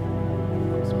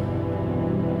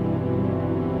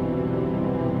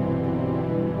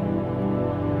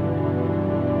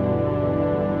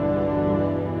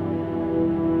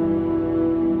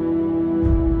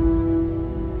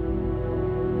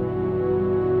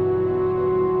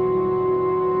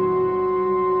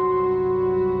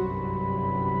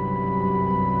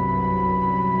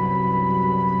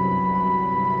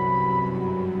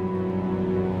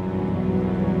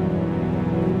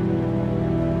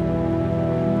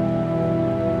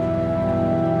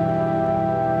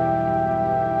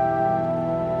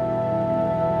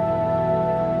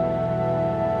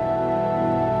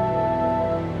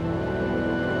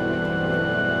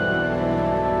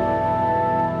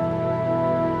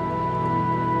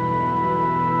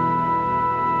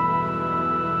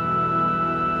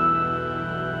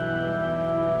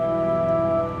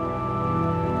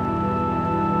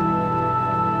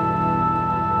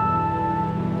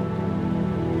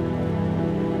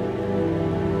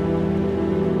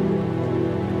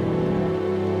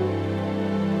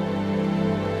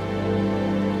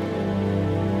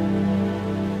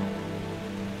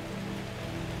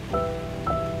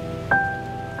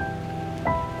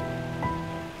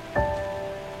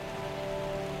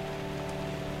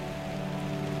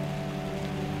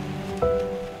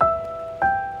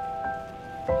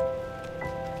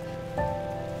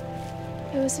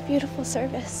 It was a beautiful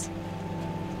service.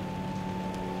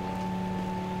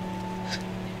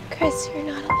 Chris, you're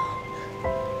not alone.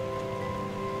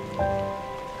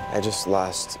 I just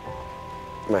lost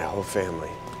my whole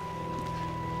family.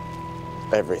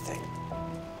 Everything.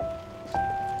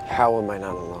 How am I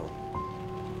not alone?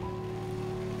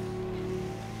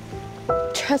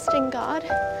 Trust in God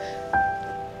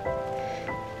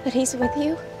that He's with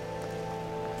you,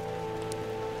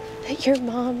 that your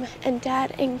mom and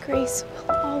dad and Grace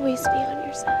will always be on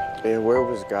your side. Yeah, where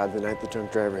was God the night the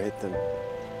drunk driver hit them?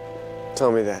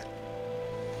 Tell me that.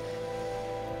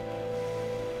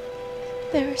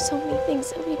 There are so many things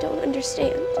that we don't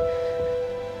understand.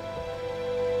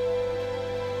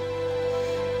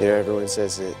 You know, everyone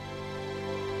says that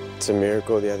it's a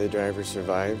miracle the other driver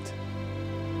survived.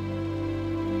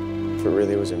 If it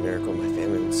really was a miracle, my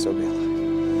family would still be alive.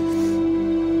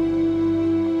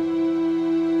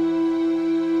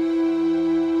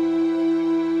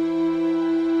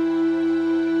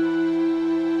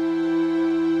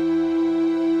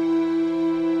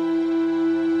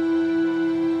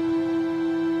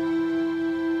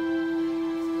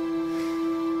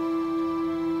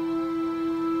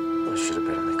 I should have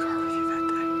been in the car with you that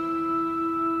day.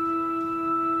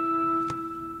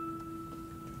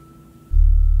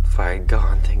 If I had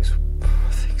gone, things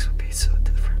would be so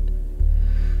different.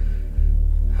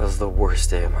 That was the worst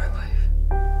day of my life.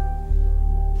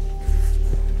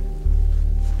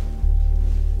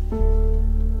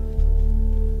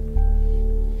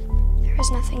 There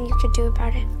was nothing you could do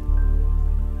about it.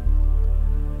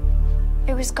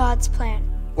 It was God's plan.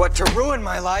 What, to ruin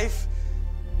my life?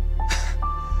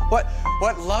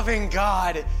 What loving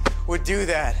God would do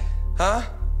that, huh?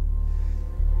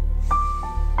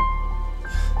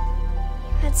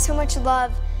 You had so much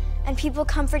love and people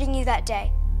comforting you that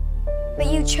day. But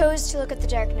you chose to look at the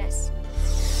darkness.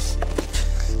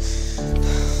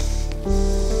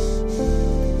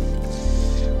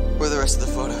 Where are the rest of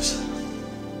the photos?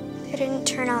 They didn't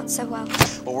turn out so well.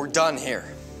 Well, we're done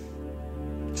here.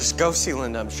 Just go see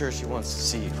Linda. I'm sure she wants to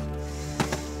see you.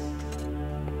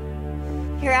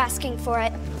 You're asking for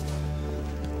it.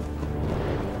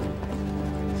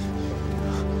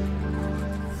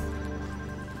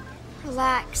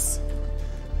 Relax.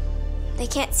 They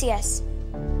can't see us.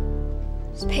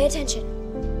 Just pay attention.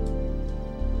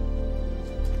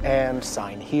 And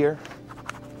sign here.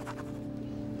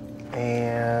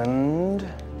 And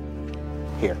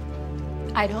here.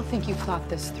 I don't think you've thought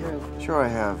this through. Sure I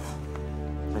have.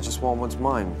 I just want what's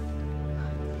mine.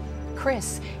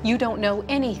 Chris, you don't know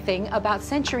anything about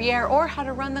Century Air or how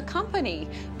to run the company.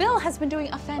 Bill has been doing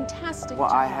a fantastic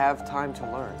job. I have time to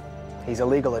learn. He's a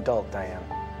legal adult, Diane.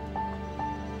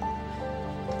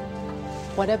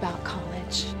 What about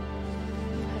college?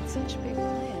 You had such big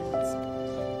plans.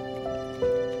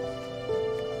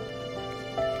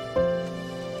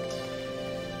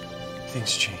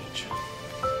 Things change.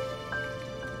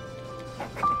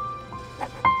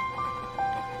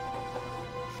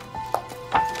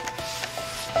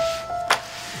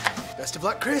 Best of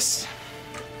luck, Chris.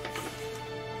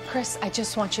 Chris, I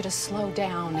just want you to slow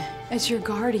down. As your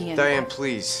guardian. Diane,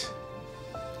 please.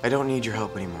 I don't need your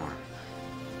help anymore.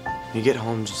 When you get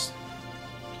home, just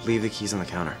leave the keys on the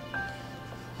counter.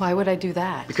 Why would I do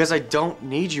that? Because I don't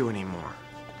need you anymore.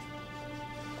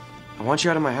 I want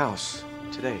you out of my house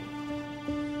today.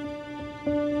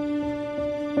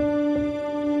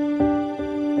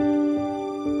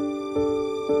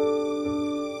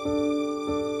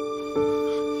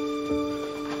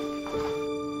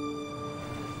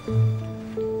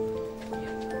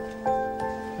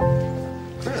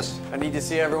 Chris. I need to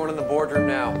see everyone in the boardroom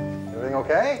now. Everything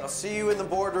okay? I'll see you in the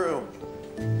boardroom.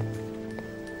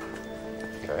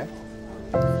 Okay.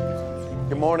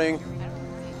 Good morning.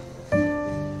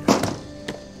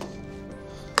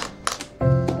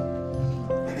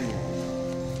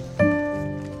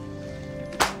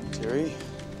 Terry.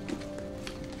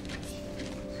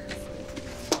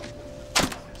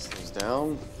 Pass these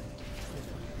down.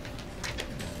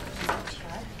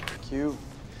 Thank you.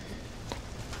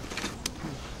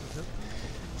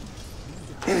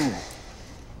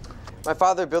 My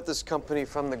father built this company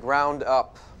from the ground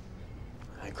up.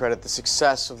 I credit the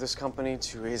success of this company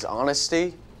to his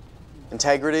honesty,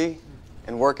 integrity,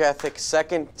 and work ethic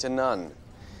second to none.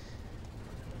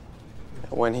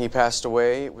 When he passed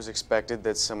away, it was expected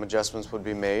that some adjustments would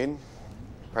be made,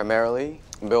 primarily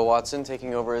Bill Watson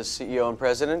taking over as CEO and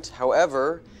president.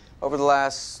 However, over the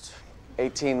last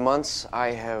 18 months, I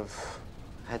have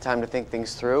had time to think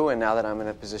things through, and now that I'm in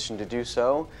a position to do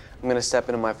so, I'm going to step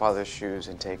into my father's shoes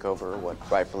and take over what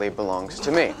rightfully belongs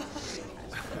to me.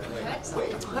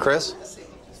 Chris?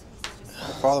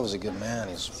 My father was a good man.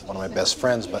 He's one of my best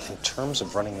friends, but in terms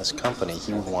of running this company,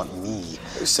 he would want me.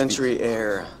 Century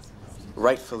Air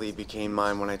rightfully became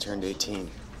mine when I turned 18.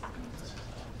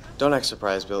 Don't act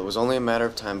surprised, Bill. It was only a matter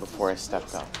of time before I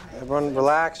stepped up. Everyone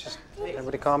relax. Just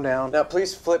everybody calm down. Now,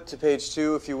 please flip to page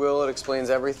 2, if you will. It explains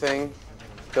everything.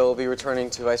 Bill will be returning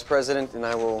to vice president, and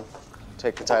I will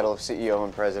take the title of CEO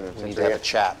and president. We need to have a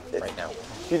chat right now.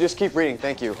 You just keep reading.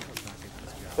 Thank you.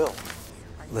 Bill.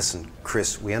 Listen,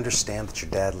 Chris, we understand that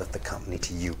your dad left the company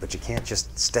to you, but you can't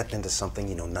just step into something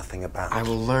you know nothing about. I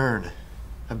will learn.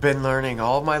 I've been learning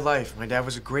all of my life. My dad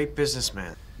was a great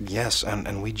businessman. Yes,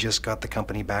 and we just got the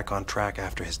company back on track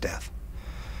after his death.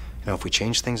 You know, if we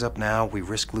change things up now, we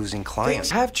risk losing clients.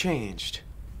 Things have changed.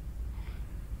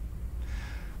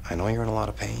 I know you're in a lot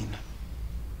of pain.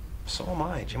 So am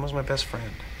I. Jim was my best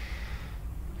friend.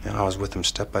 And I was with him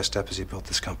step by step as he built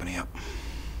this company up.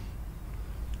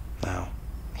 Now,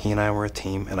 he and I were a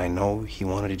team, and I know he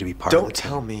wanted you to be part of the team. Don't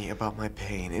tell me about my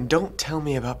pain, and don't tell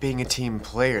me about being a team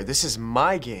player. This is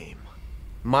my game,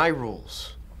 my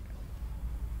rules.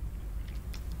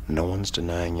 No one's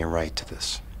denying your right to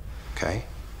this, okay?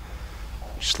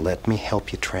 Just let me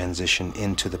help you transition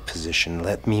into the position.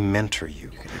 Let me mentor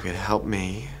you. You can help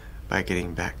me by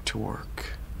getting back to work.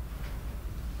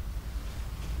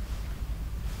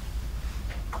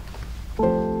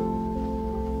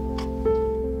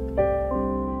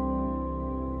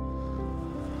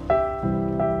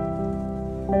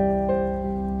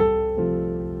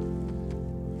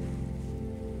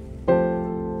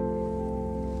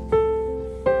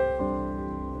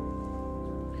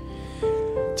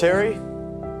 Terry? I'm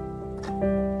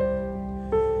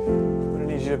gonna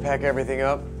need you to pack everything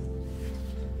up.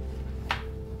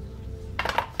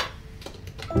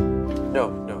 No.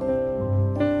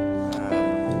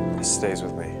 This stays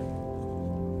with me.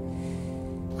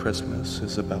 Christmas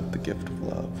is about the gift of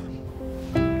love.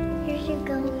 Here you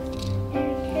go.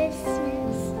 Merry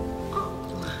Christmas.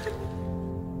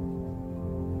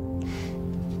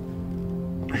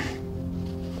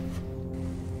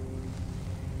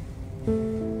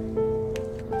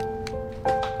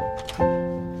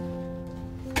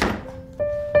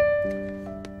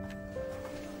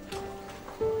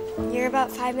 You're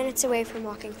about 5 minutes away from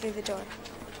walking through the door.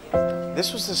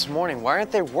 This was this morning. Why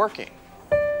aren't they working?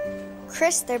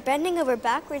 Chris, they're bending over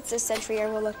backwards this century or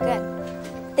will look good.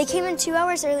 They came in 2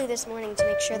 hours early this morning to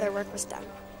make sure their work was done.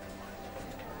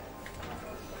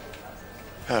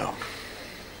 Oh.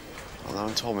 Well, no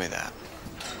one told me that.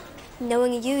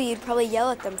 Knowing you, you'd probably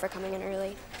yell at them for coming in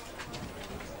early.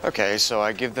 Okay, so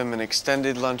I give them an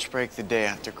extended lunch break the day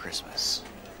after Christmas.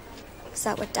 Is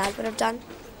that what Dad would have done?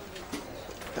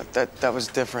 That was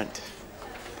different.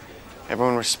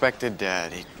 Everyone respected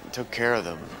Dad. He took care of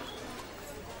them.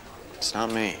 It's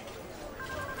not me.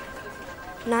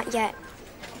 Not yet.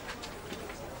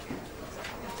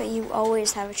 But you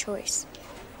always have a choice.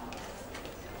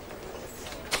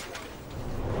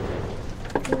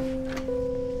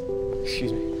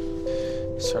 Excuse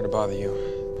me. Sorry to bother you.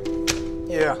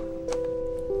 Yeah.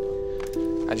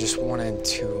 I just wanted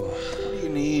to... What do you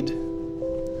need?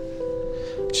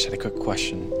 Just had a quick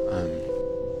question.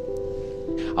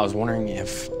 I was wondering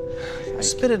if...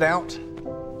 Spit it out.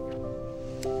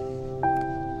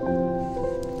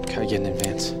 Can I get an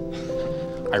advance?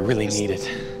 I really need it.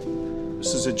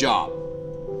 This is a job.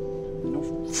 No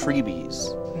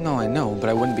freebies. No, I know, but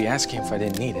I wouldn't be asking if I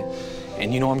didn't need it.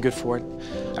 And you know I'm good for it.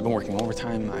 I've been working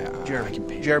overtime. I can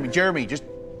pay. Jeremy, just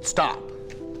stop.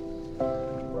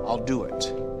 I'll do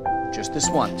it. Just this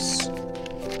once.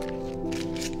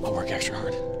 I'll work extra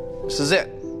hard. This is it.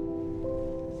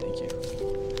 Thank you.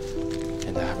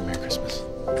 And have a Merry Christmas.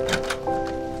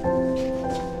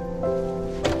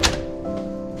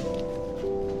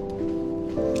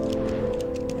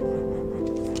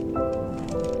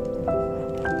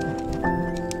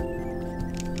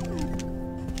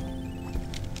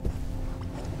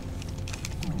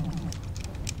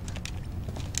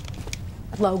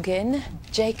 Logan,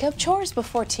 Jacob, chores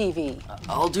before TV.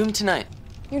 I'll do them tonight.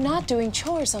 You're not doing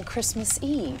chores on Christmas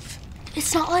Eve.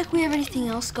 It's not like we have anything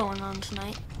else going on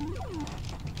tonight.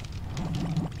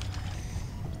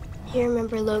 You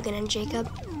remember Logan and Jacob?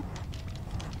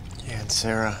 Yeah, and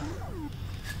Sarah.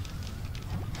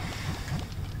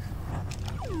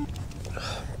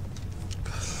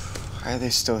 Why are they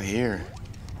still here?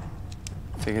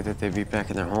 Figured that they'd be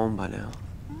back in their home by now.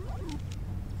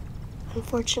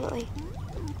 Unfortunately,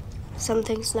 some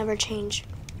things never change.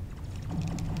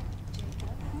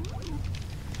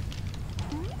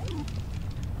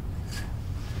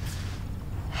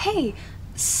 Hey,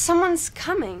 someone's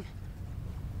coming.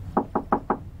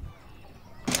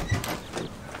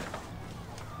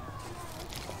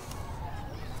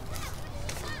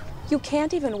 You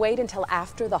can't even wait until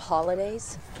after the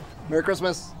holidays? Merry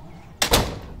Christmas.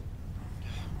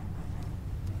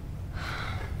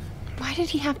 Why did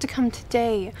he have to come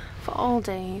today, of all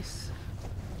days?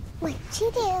 What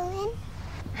you doing?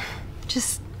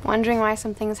 Just wondering why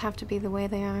some things have to be the way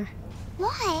they are.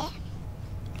 What?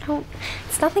 Oh,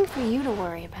 it's nothing for you to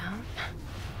worry about.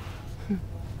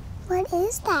 What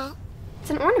is that? It's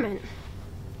an ornament.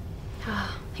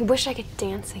 Oh, I wish I could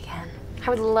dance again. I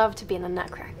would love to be in the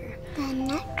Nutcracker. The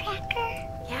Nutcracker?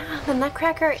 Yeah, the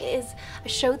Nutcracker is a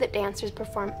show that dancers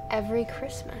perform every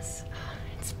Christmas.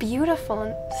 It's beautiful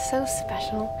and so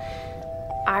special.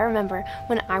 I remember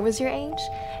when I was your age,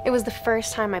 it was the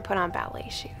first time I put on ballet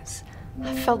shoes.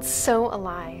 I felt so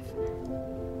alive.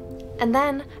 And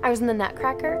then I was in the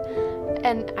Nutcracker,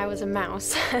 and I was a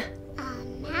mouse. A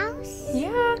mouse?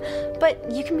 Yeah,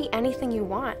 but you can be anything you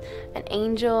want. An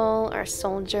angel, or a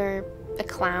soldier, a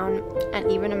clown,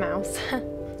 and even a mouse.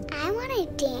 I want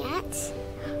to dance.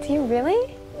 Do you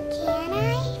really? Can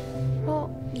I? Well,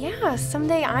 yeah,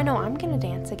 someday I know I'm gonna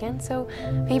dance again, so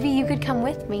maybe you could come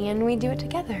with me and we do it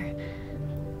together.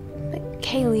 But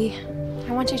Kaylee,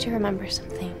 I want you to remember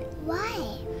something.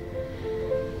 What?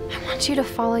 I want you to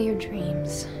follow your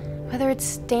dreams, whether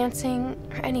it's dancing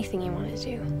or anything you want to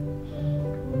do.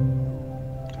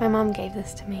 My mom gave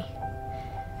this to me.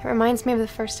 It reminds me of the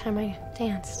first time I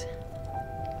danced.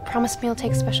 Promise me you'll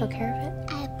take special care of it?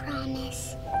 I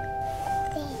promise.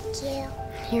 Thank you.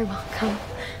 You're welcome.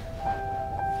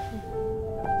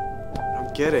 I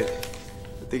don't get it.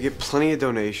 They get plenty of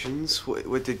donations.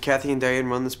 What did Kathy and Diane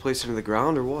run this place into the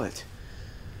ground or what?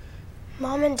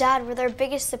 Mom and Dad were their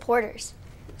biggest supporters.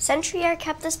 Century Air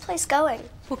kept this place going.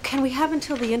 Well, can we have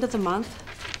until the end of the month?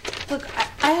 Look,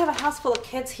 I have a house full of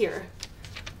kids here.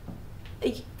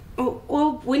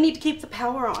 Well, we need to keep the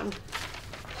power on.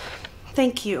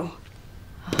 Thank you.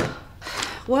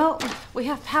 Well, we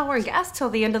have power and gas till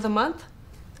the end of the month.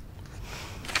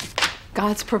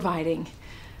 God's providing.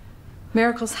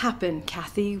 Miracles happen,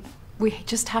 Kathy. We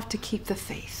just have to keep the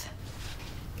faith.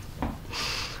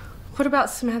 What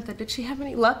about Samantha? Did she have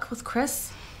any luck with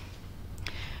Chris?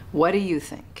 What do you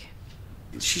think?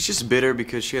 She's just bitter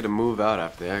because she had to move out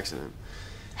after the accident.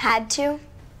 Had to?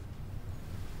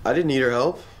 I didn't need her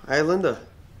help. I had Linda.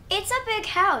 It's a big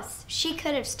house. She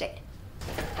could have stayed.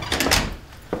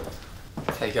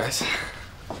 Hey, guys.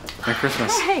 Merry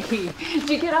Christmas. Hey, did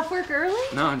you get off work early?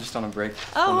 No, I'm just on a break.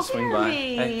 Oh, Want to swing by.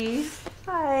 Harry. Hey.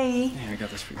 Hi. Yeah, I got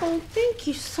this for you. Oh, thank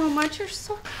you so much. You're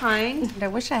so kind. And I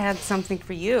wish I had something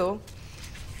for you.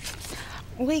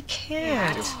 We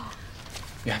can't.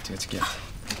 You have to. It's a gift.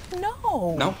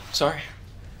 No. No, sorry.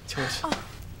 It's yours.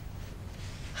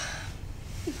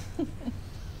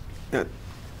 No,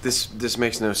 this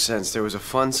makes no sense. There was a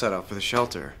fund set up for the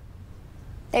shelter.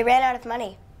 They ran out of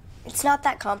money. It's not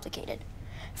that complicated.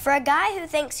 For a guy who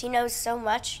thinks he knows so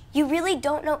much, you really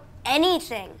don't know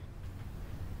anything.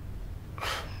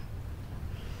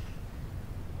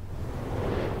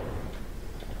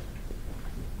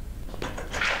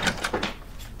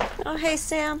 Oh, hey,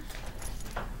 Sam.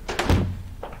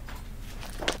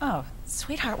 Oh,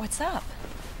 sweetheart, what's up?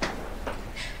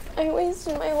 I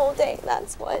wasted my whole day,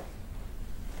 that's what.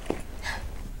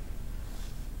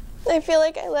 I feel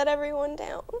like I let everyone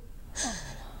down.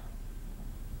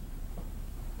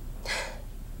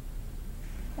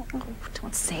 Oh,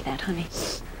 don't say that, honey.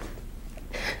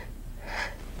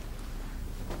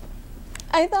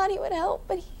 I thought he would help,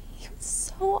 but he was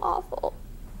so awful.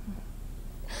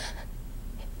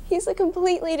 He's a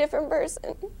completely different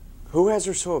person. Who has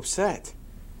her so upset?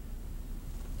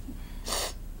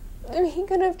 I mean, he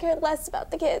couldn't have cared less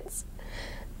about the kids.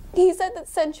 He said that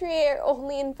Century Air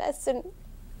only invests in...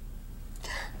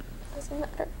 Doesn't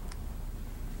matter.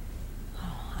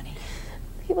 Oh, honey.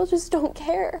 People just don't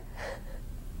care.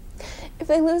 If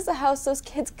they lose the house, those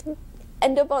kids can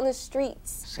end up on the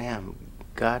streets. Sam,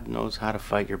 God knows how to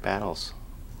fight your battles.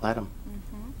 Let him.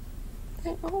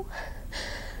 I know.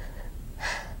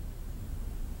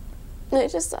 I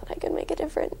just thought I could make a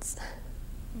difference.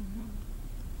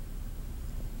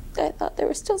 I thought there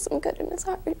was still some good in his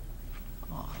heart.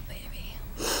 Oh, baby.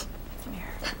 Come here.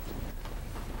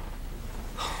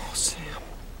 Oh, Sam.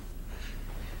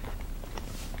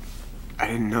 I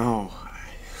didn't know.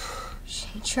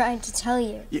 She tried to tell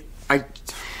you. Yeah, I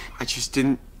just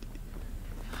didn't...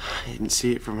 I didn't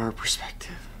see it from her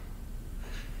perspective.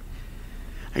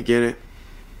 I get it.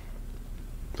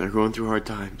 They're going through hard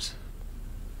times.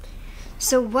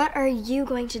 So what are you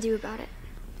going to do about it?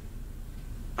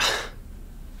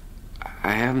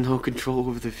 I have no control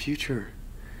over the future.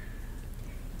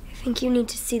 I think you need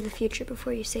to see the future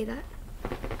before you say that.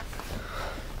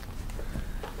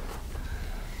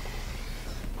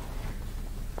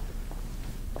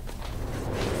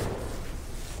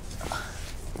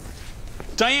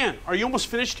 Diane, are you almost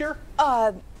finished here?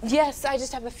 Yes, I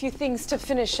just have a few things to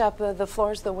finish up, the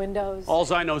floors, the windows.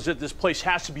 All I know is that this place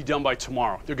has to be done by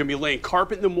tomorrow. They're gonna be laying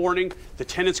carpet in the morning, the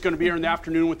tenant's gonna be here in the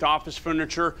afternoon with the office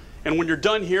furniture, and when you're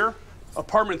done here,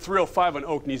 apartment 305 on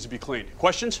Oak needs to be cleaned.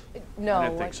 Questions? No. I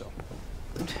didn't think so.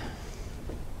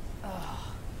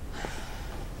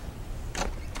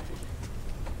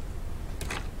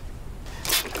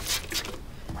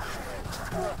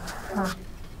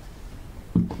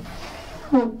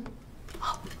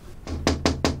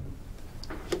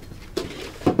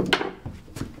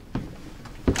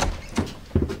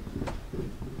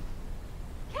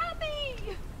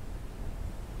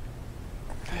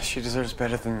 She deserves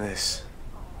better than this.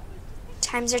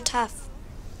 Times are tough.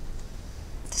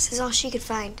 This is all she could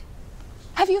find.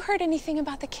 Have you heard anything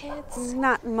about the kids?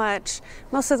 Not much.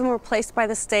 Most of them were placed by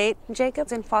the state.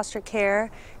 Jacob's in foster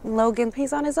care. Logan,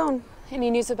 he's on his own. Any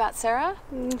news about Sarah?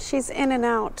 She's in and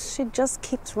out. She just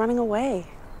keeps running away.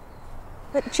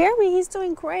 But Jeremy, he's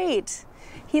doing great.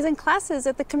 He's in classes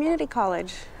at the community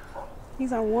college.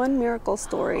 He's our one miracle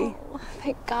story. Oh,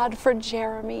 thank God for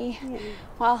Jeremy. Yeah.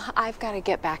 Well, I've got to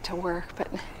get back to work, but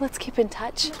let's keep in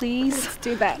touch. Please. Let's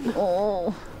do that.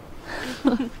 Oh.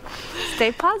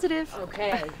 Stay positive.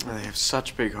 Okay. They have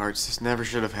such big hearts. This never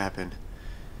should have happened.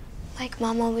 Like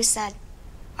Mom always said,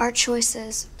 our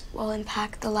choices will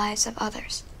impact the lives of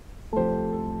others.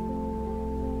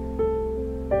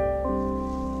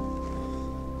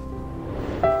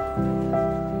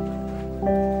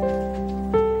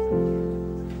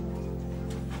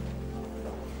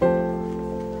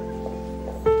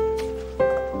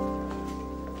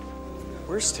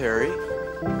 Where's Terry?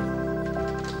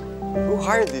 Who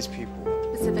hired these people?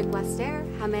 Pacific West Air.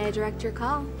 How may I direct your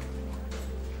call?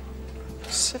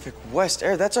 Pacific West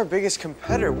Air? That's our biggest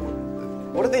competitor.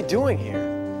 What are they doing here?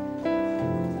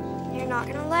 You're not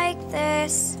gonna like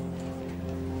this.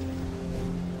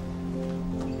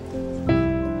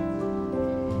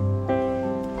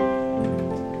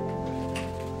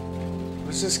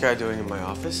 What's this guy doing in my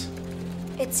office?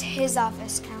 It's his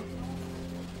office now.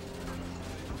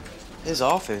 His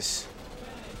office?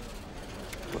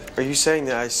 Are you saying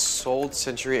that I sold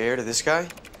Century Air to this guy?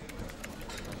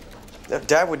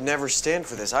 Dad would never stand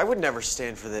for this. I would never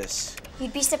stand for this.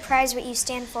 You'd be surprised what you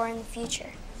stand for in the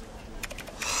future.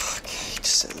 Okay,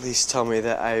 just at least tell me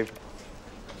that I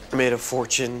made a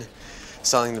fortune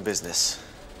selling the business.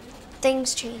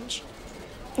 Things change,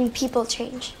 and people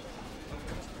change.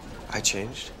 I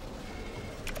changed?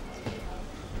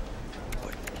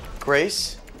 What?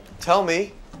 Grace, tell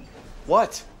me.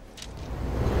 What?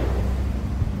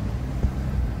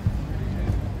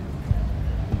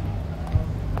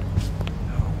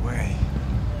 No way.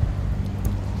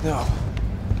 No.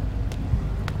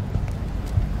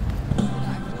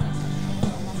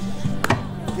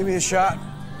 Give me a shot.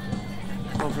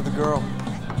 One for the girl.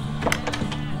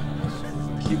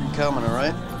 Keep them coming, all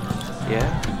right?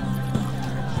 Yeah?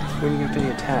 When are you gonna pay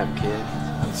a tab, kid?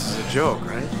 This is a joke,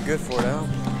 right? You good for it, Al?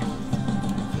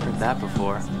 Heard that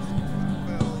before.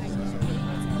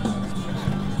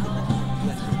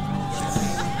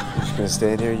 You just gonna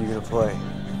stay in here, or you gonna play?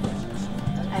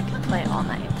 I can play all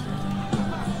night.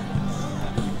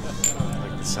 I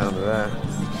like the sound of that.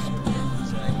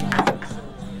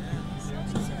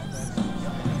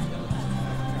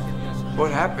 What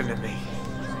happened to me?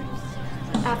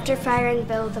 After firing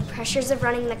Bill, the pressures of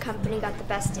running the company got the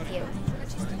best of you.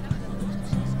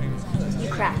 You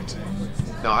cracked.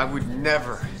 No, I would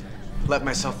never let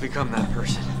myself become that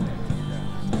person.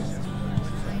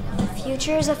 The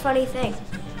future is a funny thing.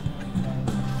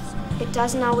 It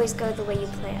doesn't always go the way you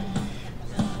plan.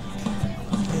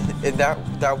 And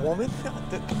that woman?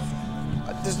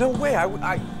 There's no way I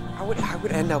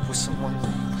would end up with someone.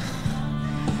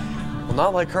 Well,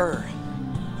 not like her.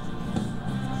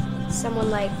 Someone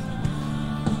like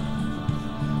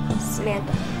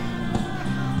Samantha.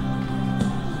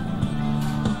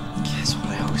 Guess what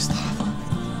I always thought?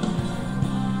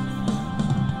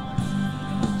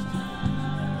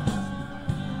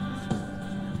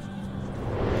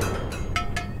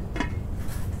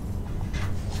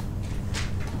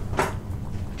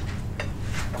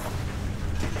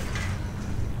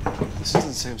 This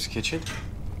isn't Sam's kitchen.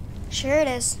 Sure it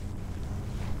is.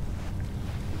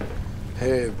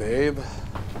 Hey, babe.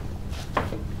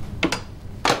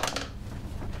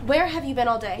 Where have you been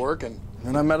all day? Working.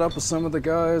 And I met up with some of the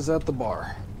guys at the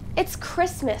bar. It's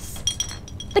Christmas.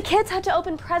 The kids had to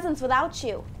open presents without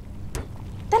you.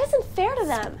 That isn't fair to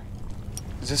them.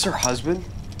 Is this her husband?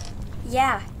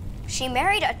 Yeah, she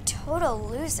married a total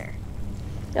loser.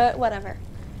 Whatever.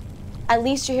 At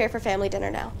least you're here for family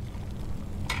dinner now.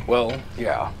 Well,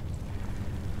 yeah.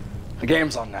 The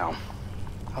game's on now.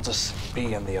 I'll just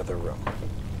be in the other room.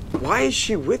 Why is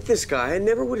she with this guy? I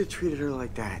never would have treated her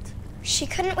like that. She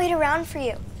couldn't wait around for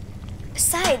you.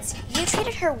 Besides, you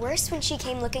treated her worse when she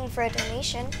came looking for a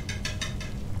donation.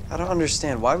 I don't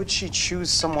understand. Why would she choose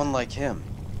someone like him?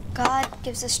 God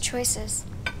gives us choices.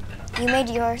 You made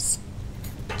yours.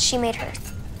 She made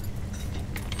hers.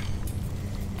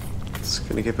 It's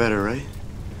gonna get better, right?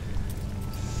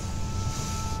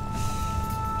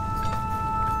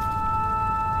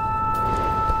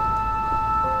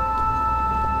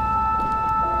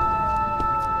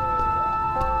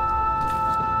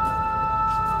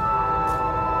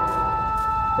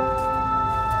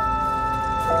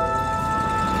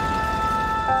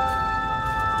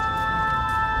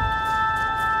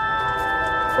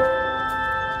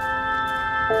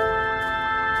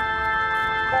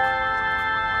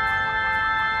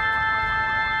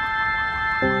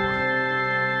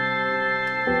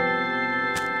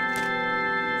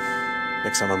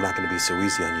 Next time I'm not going to be so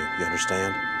easy on you. You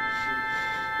understand?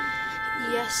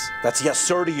 Yes. That's yes,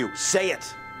 sir, to you. Say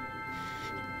it.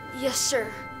 Yes,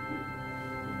 sir.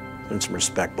 Learn some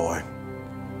respect, boy.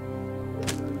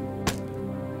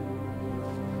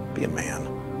 Be a man.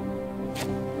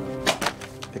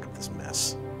 Pick up this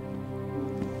mess.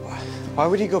 Why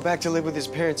would he go back to live with his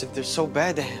parents if they're so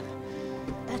bad to him?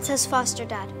 That's his foster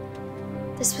dad.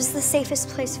 This was the safest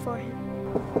place for him.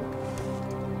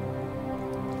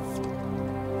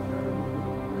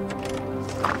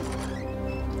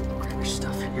 Grab your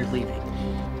stuff. You're leaving.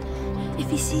 If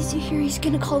he sees you here, he's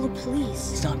gonna call the police.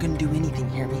 He's not gonna do anything,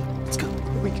 hear me? Let's go.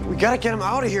 We gotta get him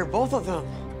out of here, both of them.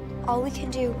 All we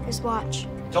can do is watch.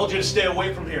 Told you to stay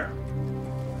away from here.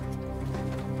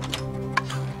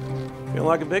 Feel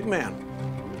like a big man.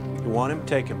 You want him,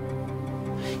 take him.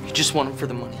 You just want him for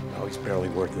the money. Oh, he's barely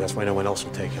worth it. That's why no one else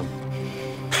will take him.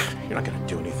 You're not gonna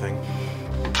do anything.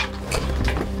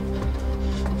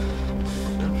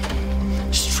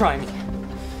 Just try me.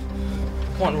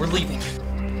 Come on, we're leaving.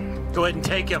 Go ahead and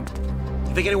take him.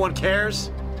 You think anyone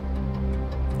cares?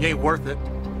 You ain't worth it.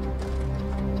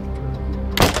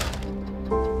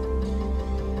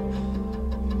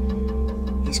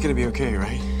 He's gonna be okay,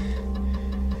 right?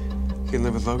 You can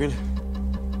live with Logan?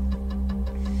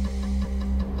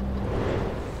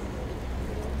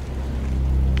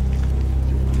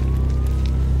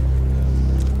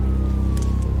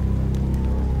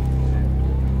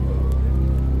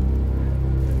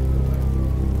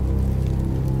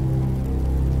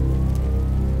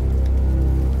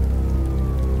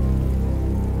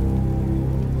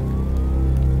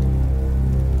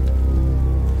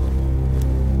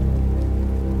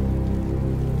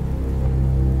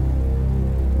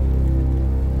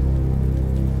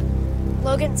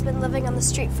 Logan's been living on the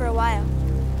street for a while.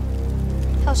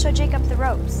 He'll show Jacob the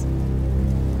ropes.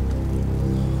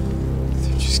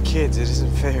 They're just kids. It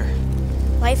isn't fair.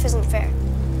 Life isn't fair.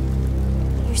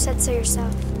 You said so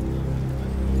yourself.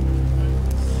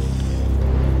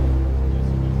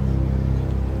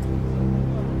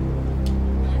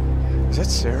 Is that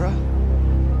Sarah?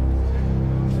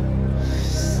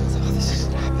 Oh, this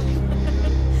isn't happening.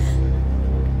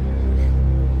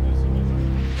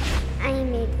 I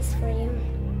made this for you.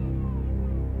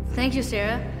 Thank you,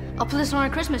 Sarah. I'll put this on our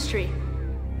Christmas tree.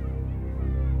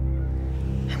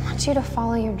 I want you to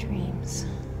follow your dreams,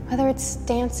 whether it's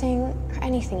dancing or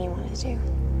anything you want to do.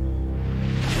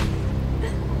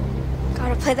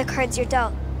 Gotta play the cards you're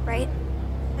dealt, right?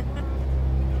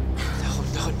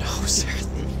 No, Sarah.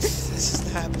 This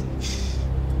isn't happening.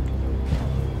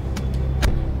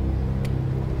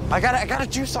 I gotta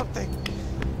do something.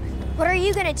 What are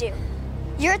you gonna do?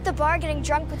 You're at the bar getting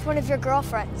drunk with one of your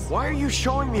girlfriends. Why are you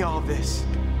showing me all of this?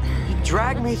 You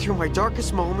drag me through my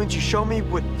darkest moments. You show me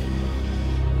what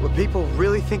people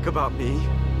really think about me.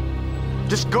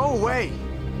 Just go away.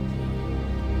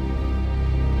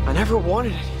 I never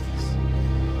wanted any of this.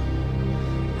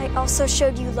 I also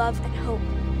showed you love and hope.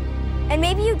 And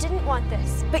maybe you didn't want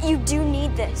this, but you do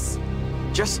need this.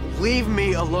 Just leave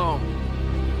me alone.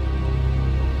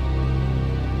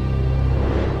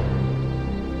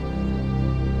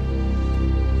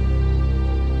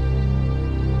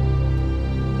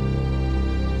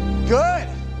 Good!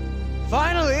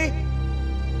 Finally!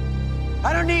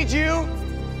 I don't need you.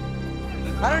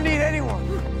 I don't need anyone.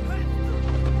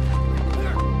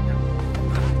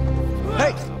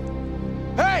 Hey!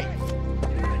 Hey!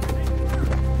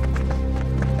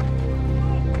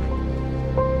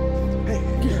 Hey, are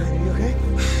you okay?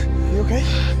 Are you okay?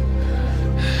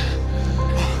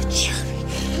 Oh, Jeremy.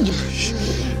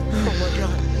 Oh my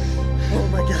God. Oh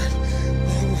my God.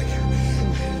 Oh my God.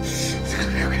 It's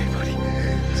gonna be okay, buddy.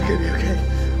 It's gonna be okay.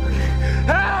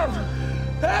 Help!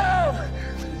 Help!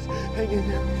 Hang in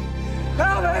there.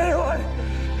 Help anyone!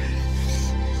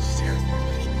 Stay with me,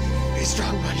 buddy. Be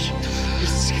strong, buddy.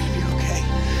 It's gonna be okay. I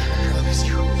promise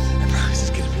you. I promise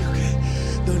it's gonna be okay.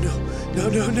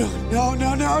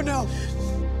 No.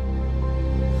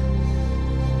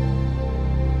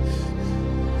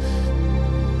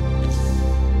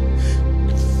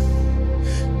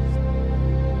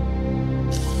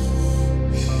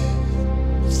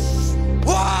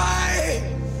 Why?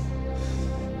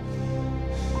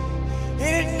 He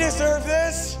didn't deserve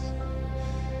this.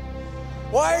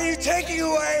 Why are you taking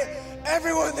away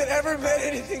everyone that ever meant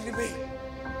anything to me?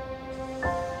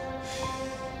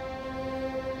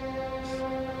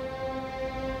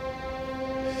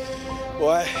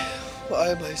 Why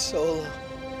am I so alone?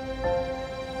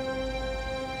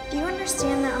 Do you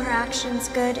understand that our actions,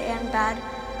 good and bad,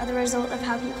 are the result of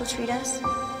how people treat us?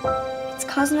 It's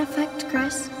cause and effect,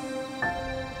 Chris.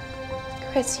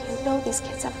 Chris, you know these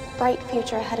kids have a bright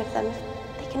future ahead of them if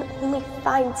they can only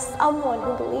find someone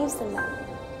who believes in them.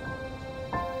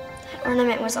 That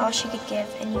ornament was all she could give,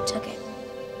 and you took it.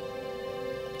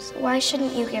 So why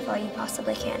shouldn't you give all you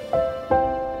possibly can?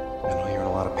 I know you're in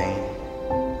a lot of pain.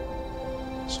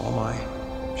 So am I.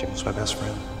 Jim's my best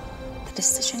friend. The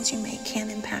decisions you make can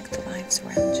impact the lives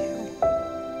around you.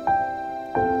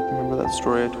 Remember that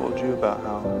story I told you about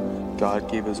how God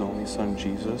gave his only son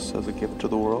Jesus as a gift to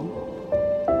the world?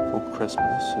 Well,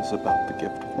 Christmas is about the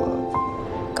gift of love.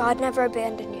 God never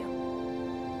abandoned you.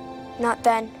 Not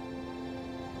then.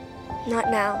 Not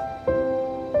now.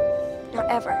 Not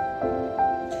ever.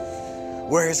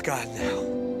 Where is God now?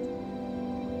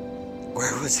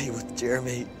 Where was he with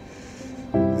Jeremy?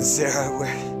 Sarah,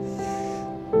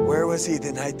 where was he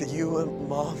the night that you and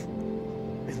Mom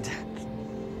and Dad?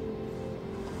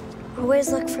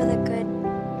 Always look for the good.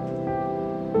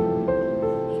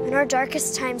 Even our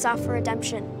darkest times offer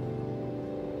redemption.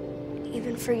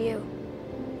 Even for you.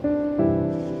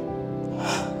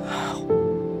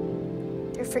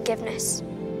 Through forgiveness.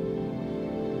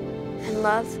 And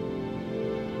love.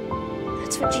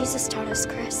 That's what Jesus taught us,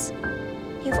 Chris.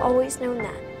 You've always known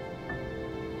that.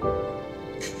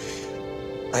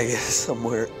 I guess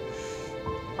somewhere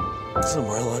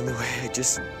along the way, I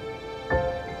just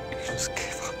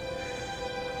gave up.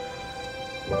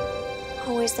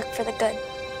 Always look for the good.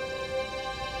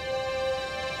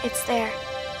 It's there.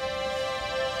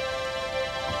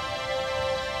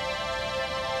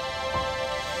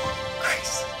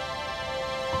 Chris.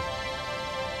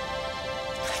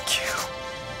 Thank you.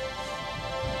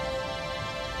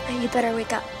 Now you better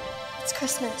wake up. It's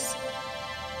Christmas.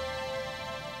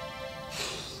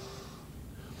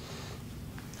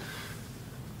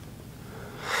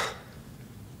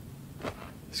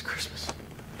 It's Christmas.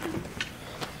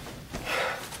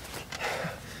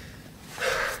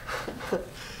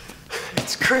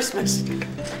 It's Christmas.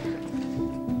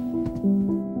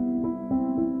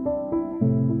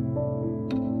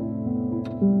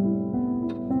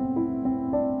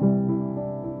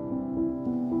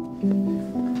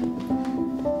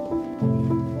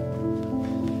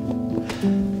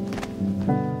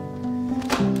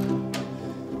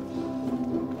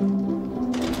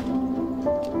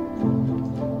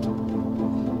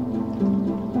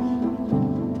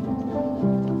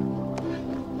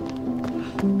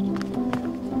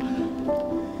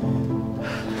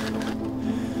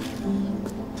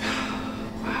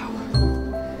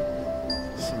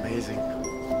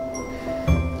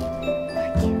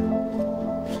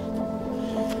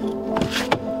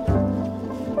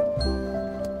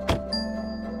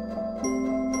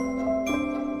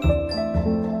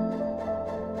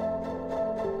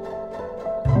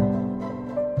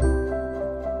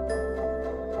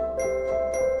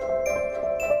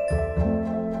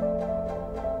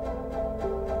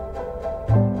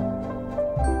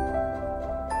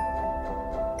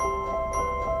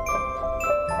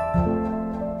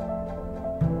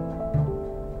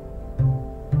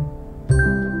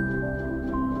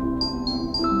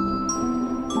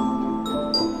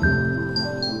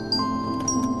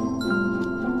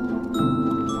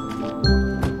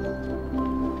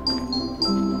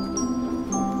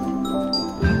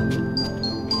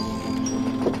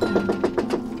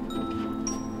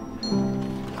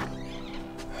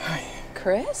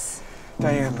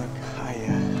 Diane,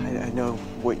 look, I know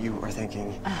what you are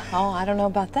thinking. Oh, I don't know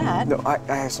about that. No, I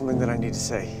have something that I need to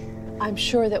say. I'm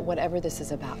sure that whatever this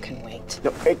is about can wait.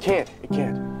 No, it can't. It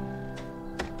can't.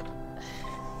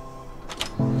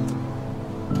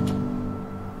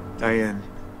 Diane,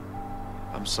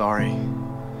 I'm sorry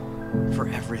for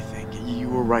everything. You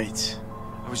were right.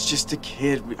 I was just a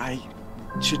kid. I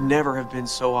should never have been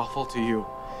so awful to you.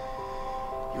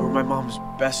 You were my mom's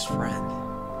best friend.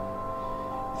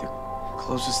 The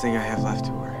closest thing I have left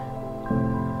to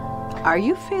her. Are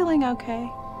you feeling okay?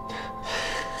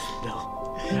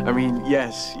 No. I mean,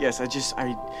 yes.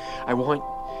 I want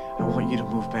you to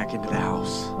move back into the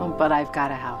house. Oh, but I've got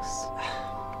a house.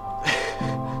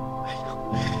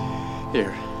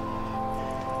 Here.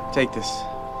 Take this.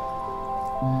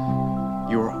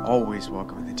 You are always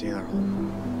welcome in the Taylor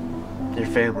home. Your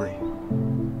family.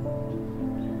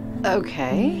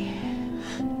 Okay.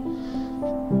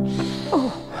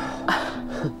 Oh.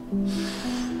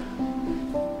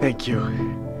 Thank you.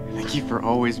 Thank you for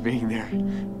always being there.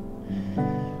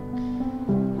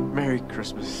 Merry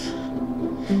Christmas.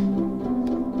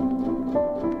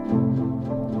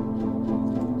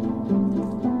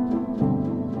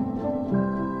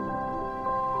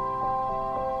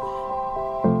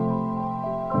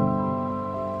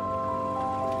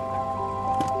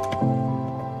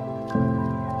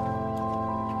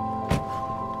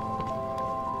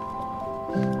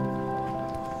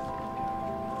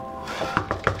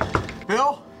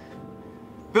 Bill?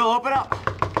 Bill, open up!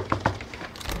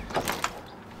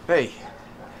 Hey,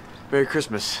 Merry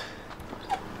Christmas.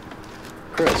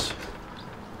 Chris.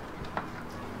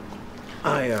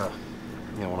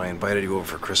 When I invited you over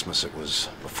for Christmas, it was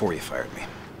before you fired me.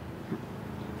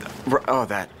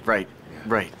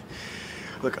 Right.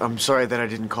 Look, I'm sorry that I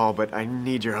didn't call, but I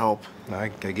need your help. I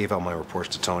gave out my reports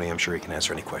to Tony. I'm sure he can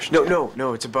answer any questions.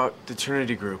 No, it's about the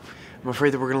Trinity Group. I'm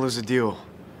afraid that we're gonna lose the deal.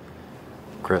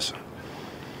 Chris,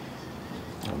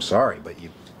 I'm sorry, but you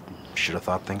should have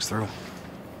thought things through.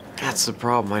 That's the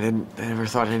problem. I never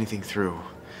thought anything through.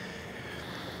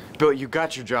 Bill, you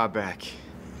got your job back.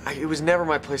 It was never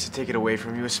my place to take it away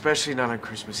from you, especially not on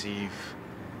Christmas Eve.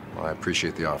 Well, I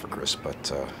appreciate the offer, Chris,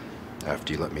 but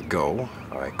after you let me go,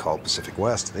 I called Pacific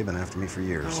West. They've been after me for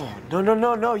years.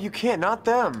 No, you can't. Not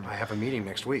them. I have a meeting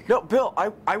next week. No, Bill,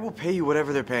 I will pay you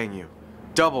whatever they're paying you.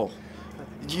 Double.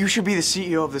 You should be the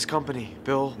CEO of this company,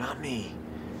 Bill, not me.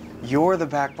 You're the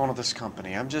backbone of this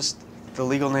company. I'm just the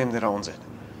legal name that owns it.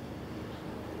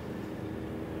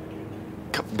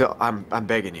 Bill, I'm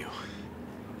begging you.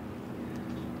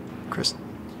 Chris.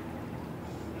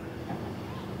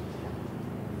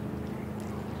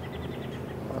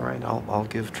 All right, I'll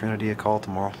give Trinity a call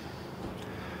tomorrow.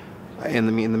 In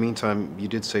the meantime, you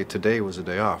did say today was a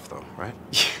day off, though, right?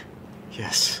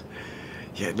 Yes.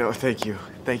 Yeah, no, thank you.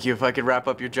 Thank you. If I could wrap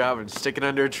up your job and stick it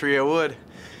under a tree, I would.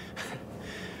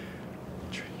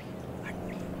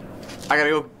 I gotta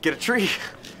go get a tree.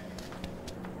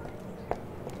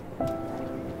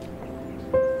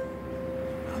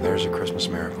 There's a Christmas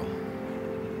miracle.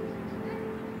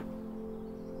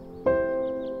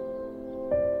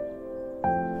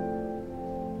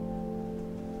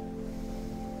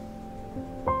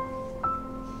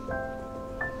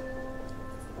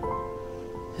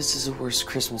 This is the worst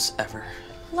Christmas ever.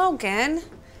 Logan,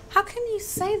 how can you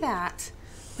say that?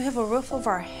 We have a roof over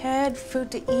our head,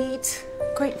 food to eat,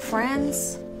 great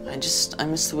friends. I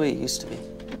miss the way it used to be.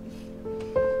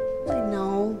 I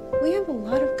know. We have a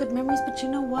lot of good memories, but you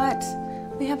know what?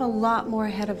 We have a lot more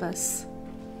ahead of us.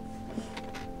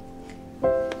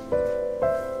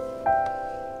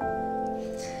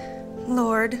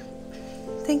 Lord,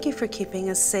 thank you for keeping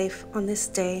us safe on this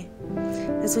day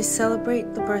as we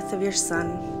celebrate the birth of your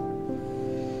Son.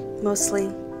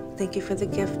 Mostly, thank you for the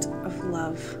gift of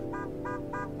love,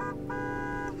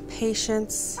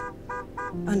 patience,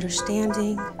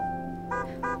 understanding.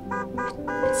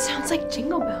 It sounds like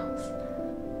Jingle Bells.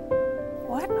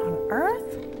 What on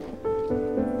earth?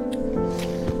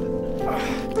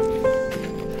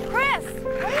 Chris,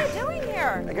 what are you doing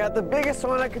here? I got the biggest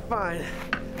one I could find.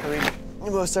 I mean,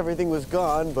 most everything was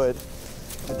gone, but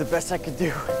did the best I could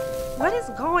do. What is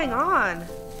going on?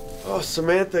 Oh,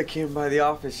 Samantha came by the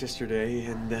office yesterday,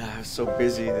 and I was so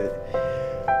busy that,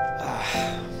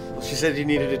 well, she said you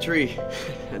needed a tree,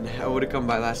 and I would have come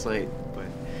by last night, but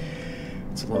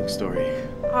it's a long story.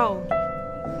 Oh,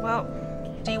 well,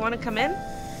 do you want to come in?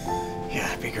 Yeah,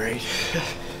 that'd be great.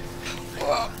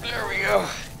 Well, there we go.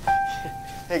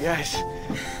 Hey, guys.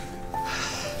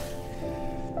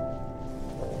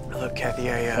 Look, Kathy,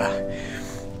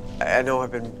 I know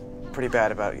I've been pretty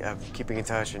bad about keeping in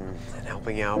touch and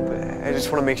helping out, but I just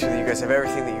want to make sure that you guys have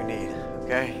everything that you need,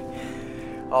 okay?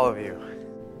 All of you.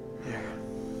 Here.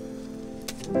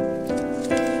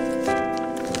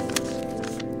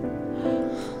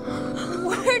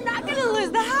 We're not gonna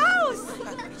lose the house!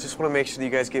 Just want to make sure that you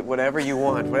guys get whatever you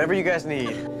want, whatever you guys need.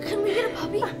 Can we get a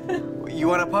puppy? You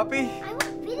want a puppy? I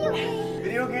want video games.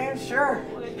 Video games? Sure.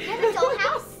 Have a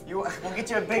dollhouse? We'll get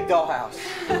you a big dollhouse.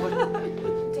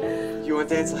 You want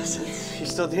dance lessons? You're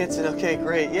still dancing? Okay,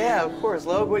 great. Yeah, of course.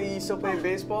 Logan, what, are you still playing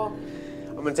baseball?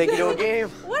 I'm gonna take you to a game.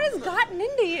 What has gotten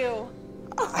into you?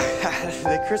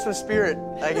 The Christmas spirit,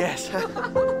 I guess.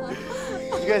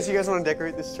 You guys want to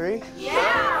decorate this tree?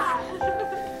 Yeah!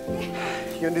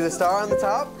 You gonna do the star on the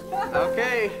top?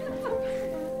 Okay.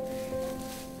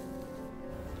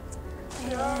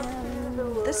 And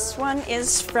this one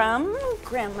is from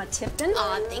Grandma Tipton.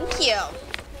 Aw, thank you.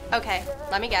 Okay,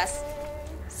 let me guess.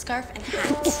 Scarf and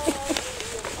hat.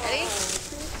 Ready?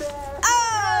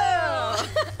 Oh!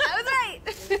 I was right!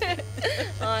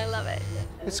 Oh, I love it.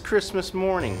 It's Christmas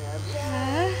morning.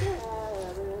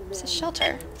 It's a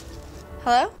shelter.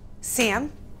 Hello?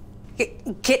 Sam,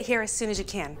 get here as soon as you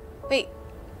can. Wait,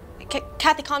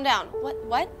 Kathy, calm down.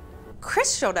 What?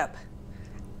 Chris showed up.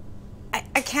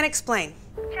 I can't explain.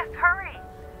 Just hurry.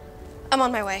 I'm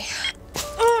on my way.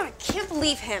 Oh, I can't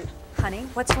believe him. Honey,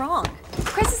 what's wrong?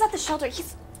 Chris is at the shelter.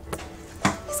 He's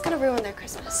gonna ruin their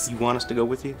Christmas. You want us to go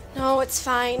with you? No, it's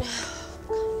fine.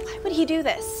 Why would he do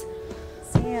this?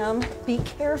 Sam, be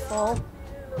careful.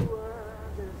 I'm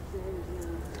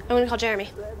gonna call Jeremy.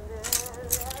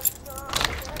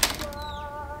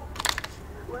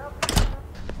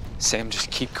 Sam,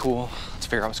 just keep cool. Let's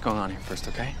figure out what's going on here first,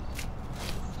 okay?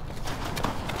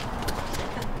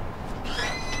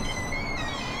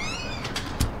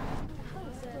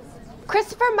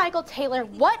 Christopher Michael Taylor,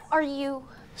 what are you?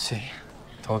 See,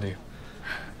 told you.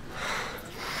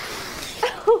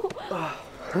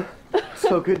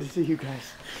 So good to see you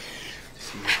guys.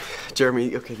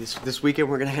 Jeremy, okay, this weekend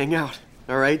we're gonna hang out,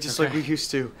 all right? Just like we used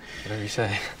to. Whatever you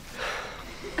say.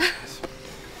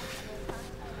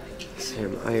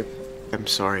 Sam, I'm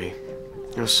sorry.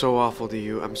 It was so awful to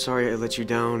you. I'm sorry I let you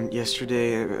down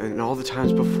yesterday and all the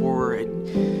times before.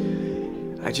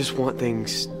 I just want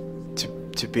things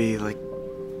to be like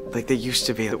they used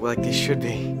to be, like they should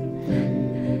be.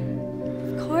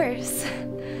 Of course.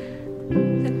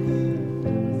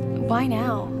 But why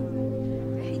now?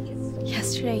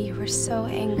 Yesterday you were so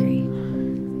angry.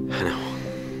 I know.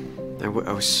 I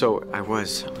was so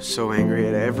angry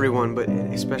at everyone, but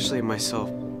especially at myself.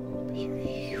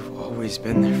 You've always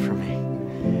been there for me,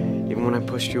 even when I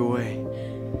pushed you away.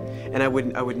 And I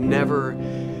would never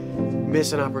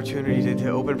miss an opportunity to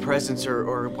open presents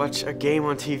or watch a game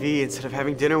on TV instead of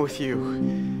having dinner with you.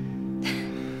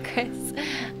 Chris, I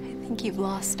think you've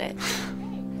lost it.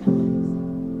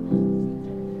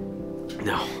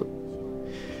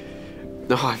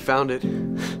 No, I found it.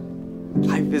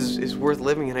 Life is worth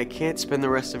living, and I can't spend the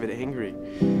rest of it angry.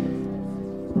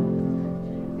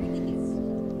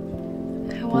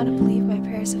 I want to believe my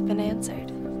prayers have been answered.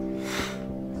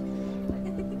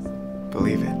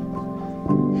 Believe it.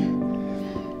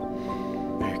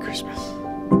 Merry Christmas.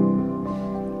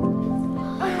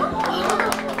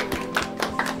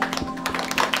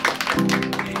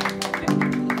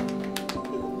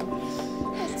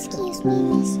 Excuse me,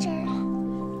 mister.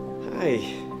 Hi.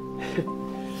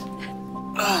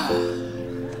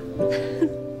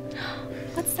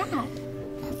 What's that? A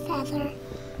feather.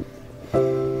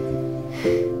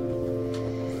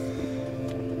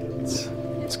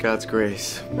 It's God's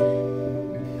grace.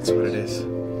 That's what it is.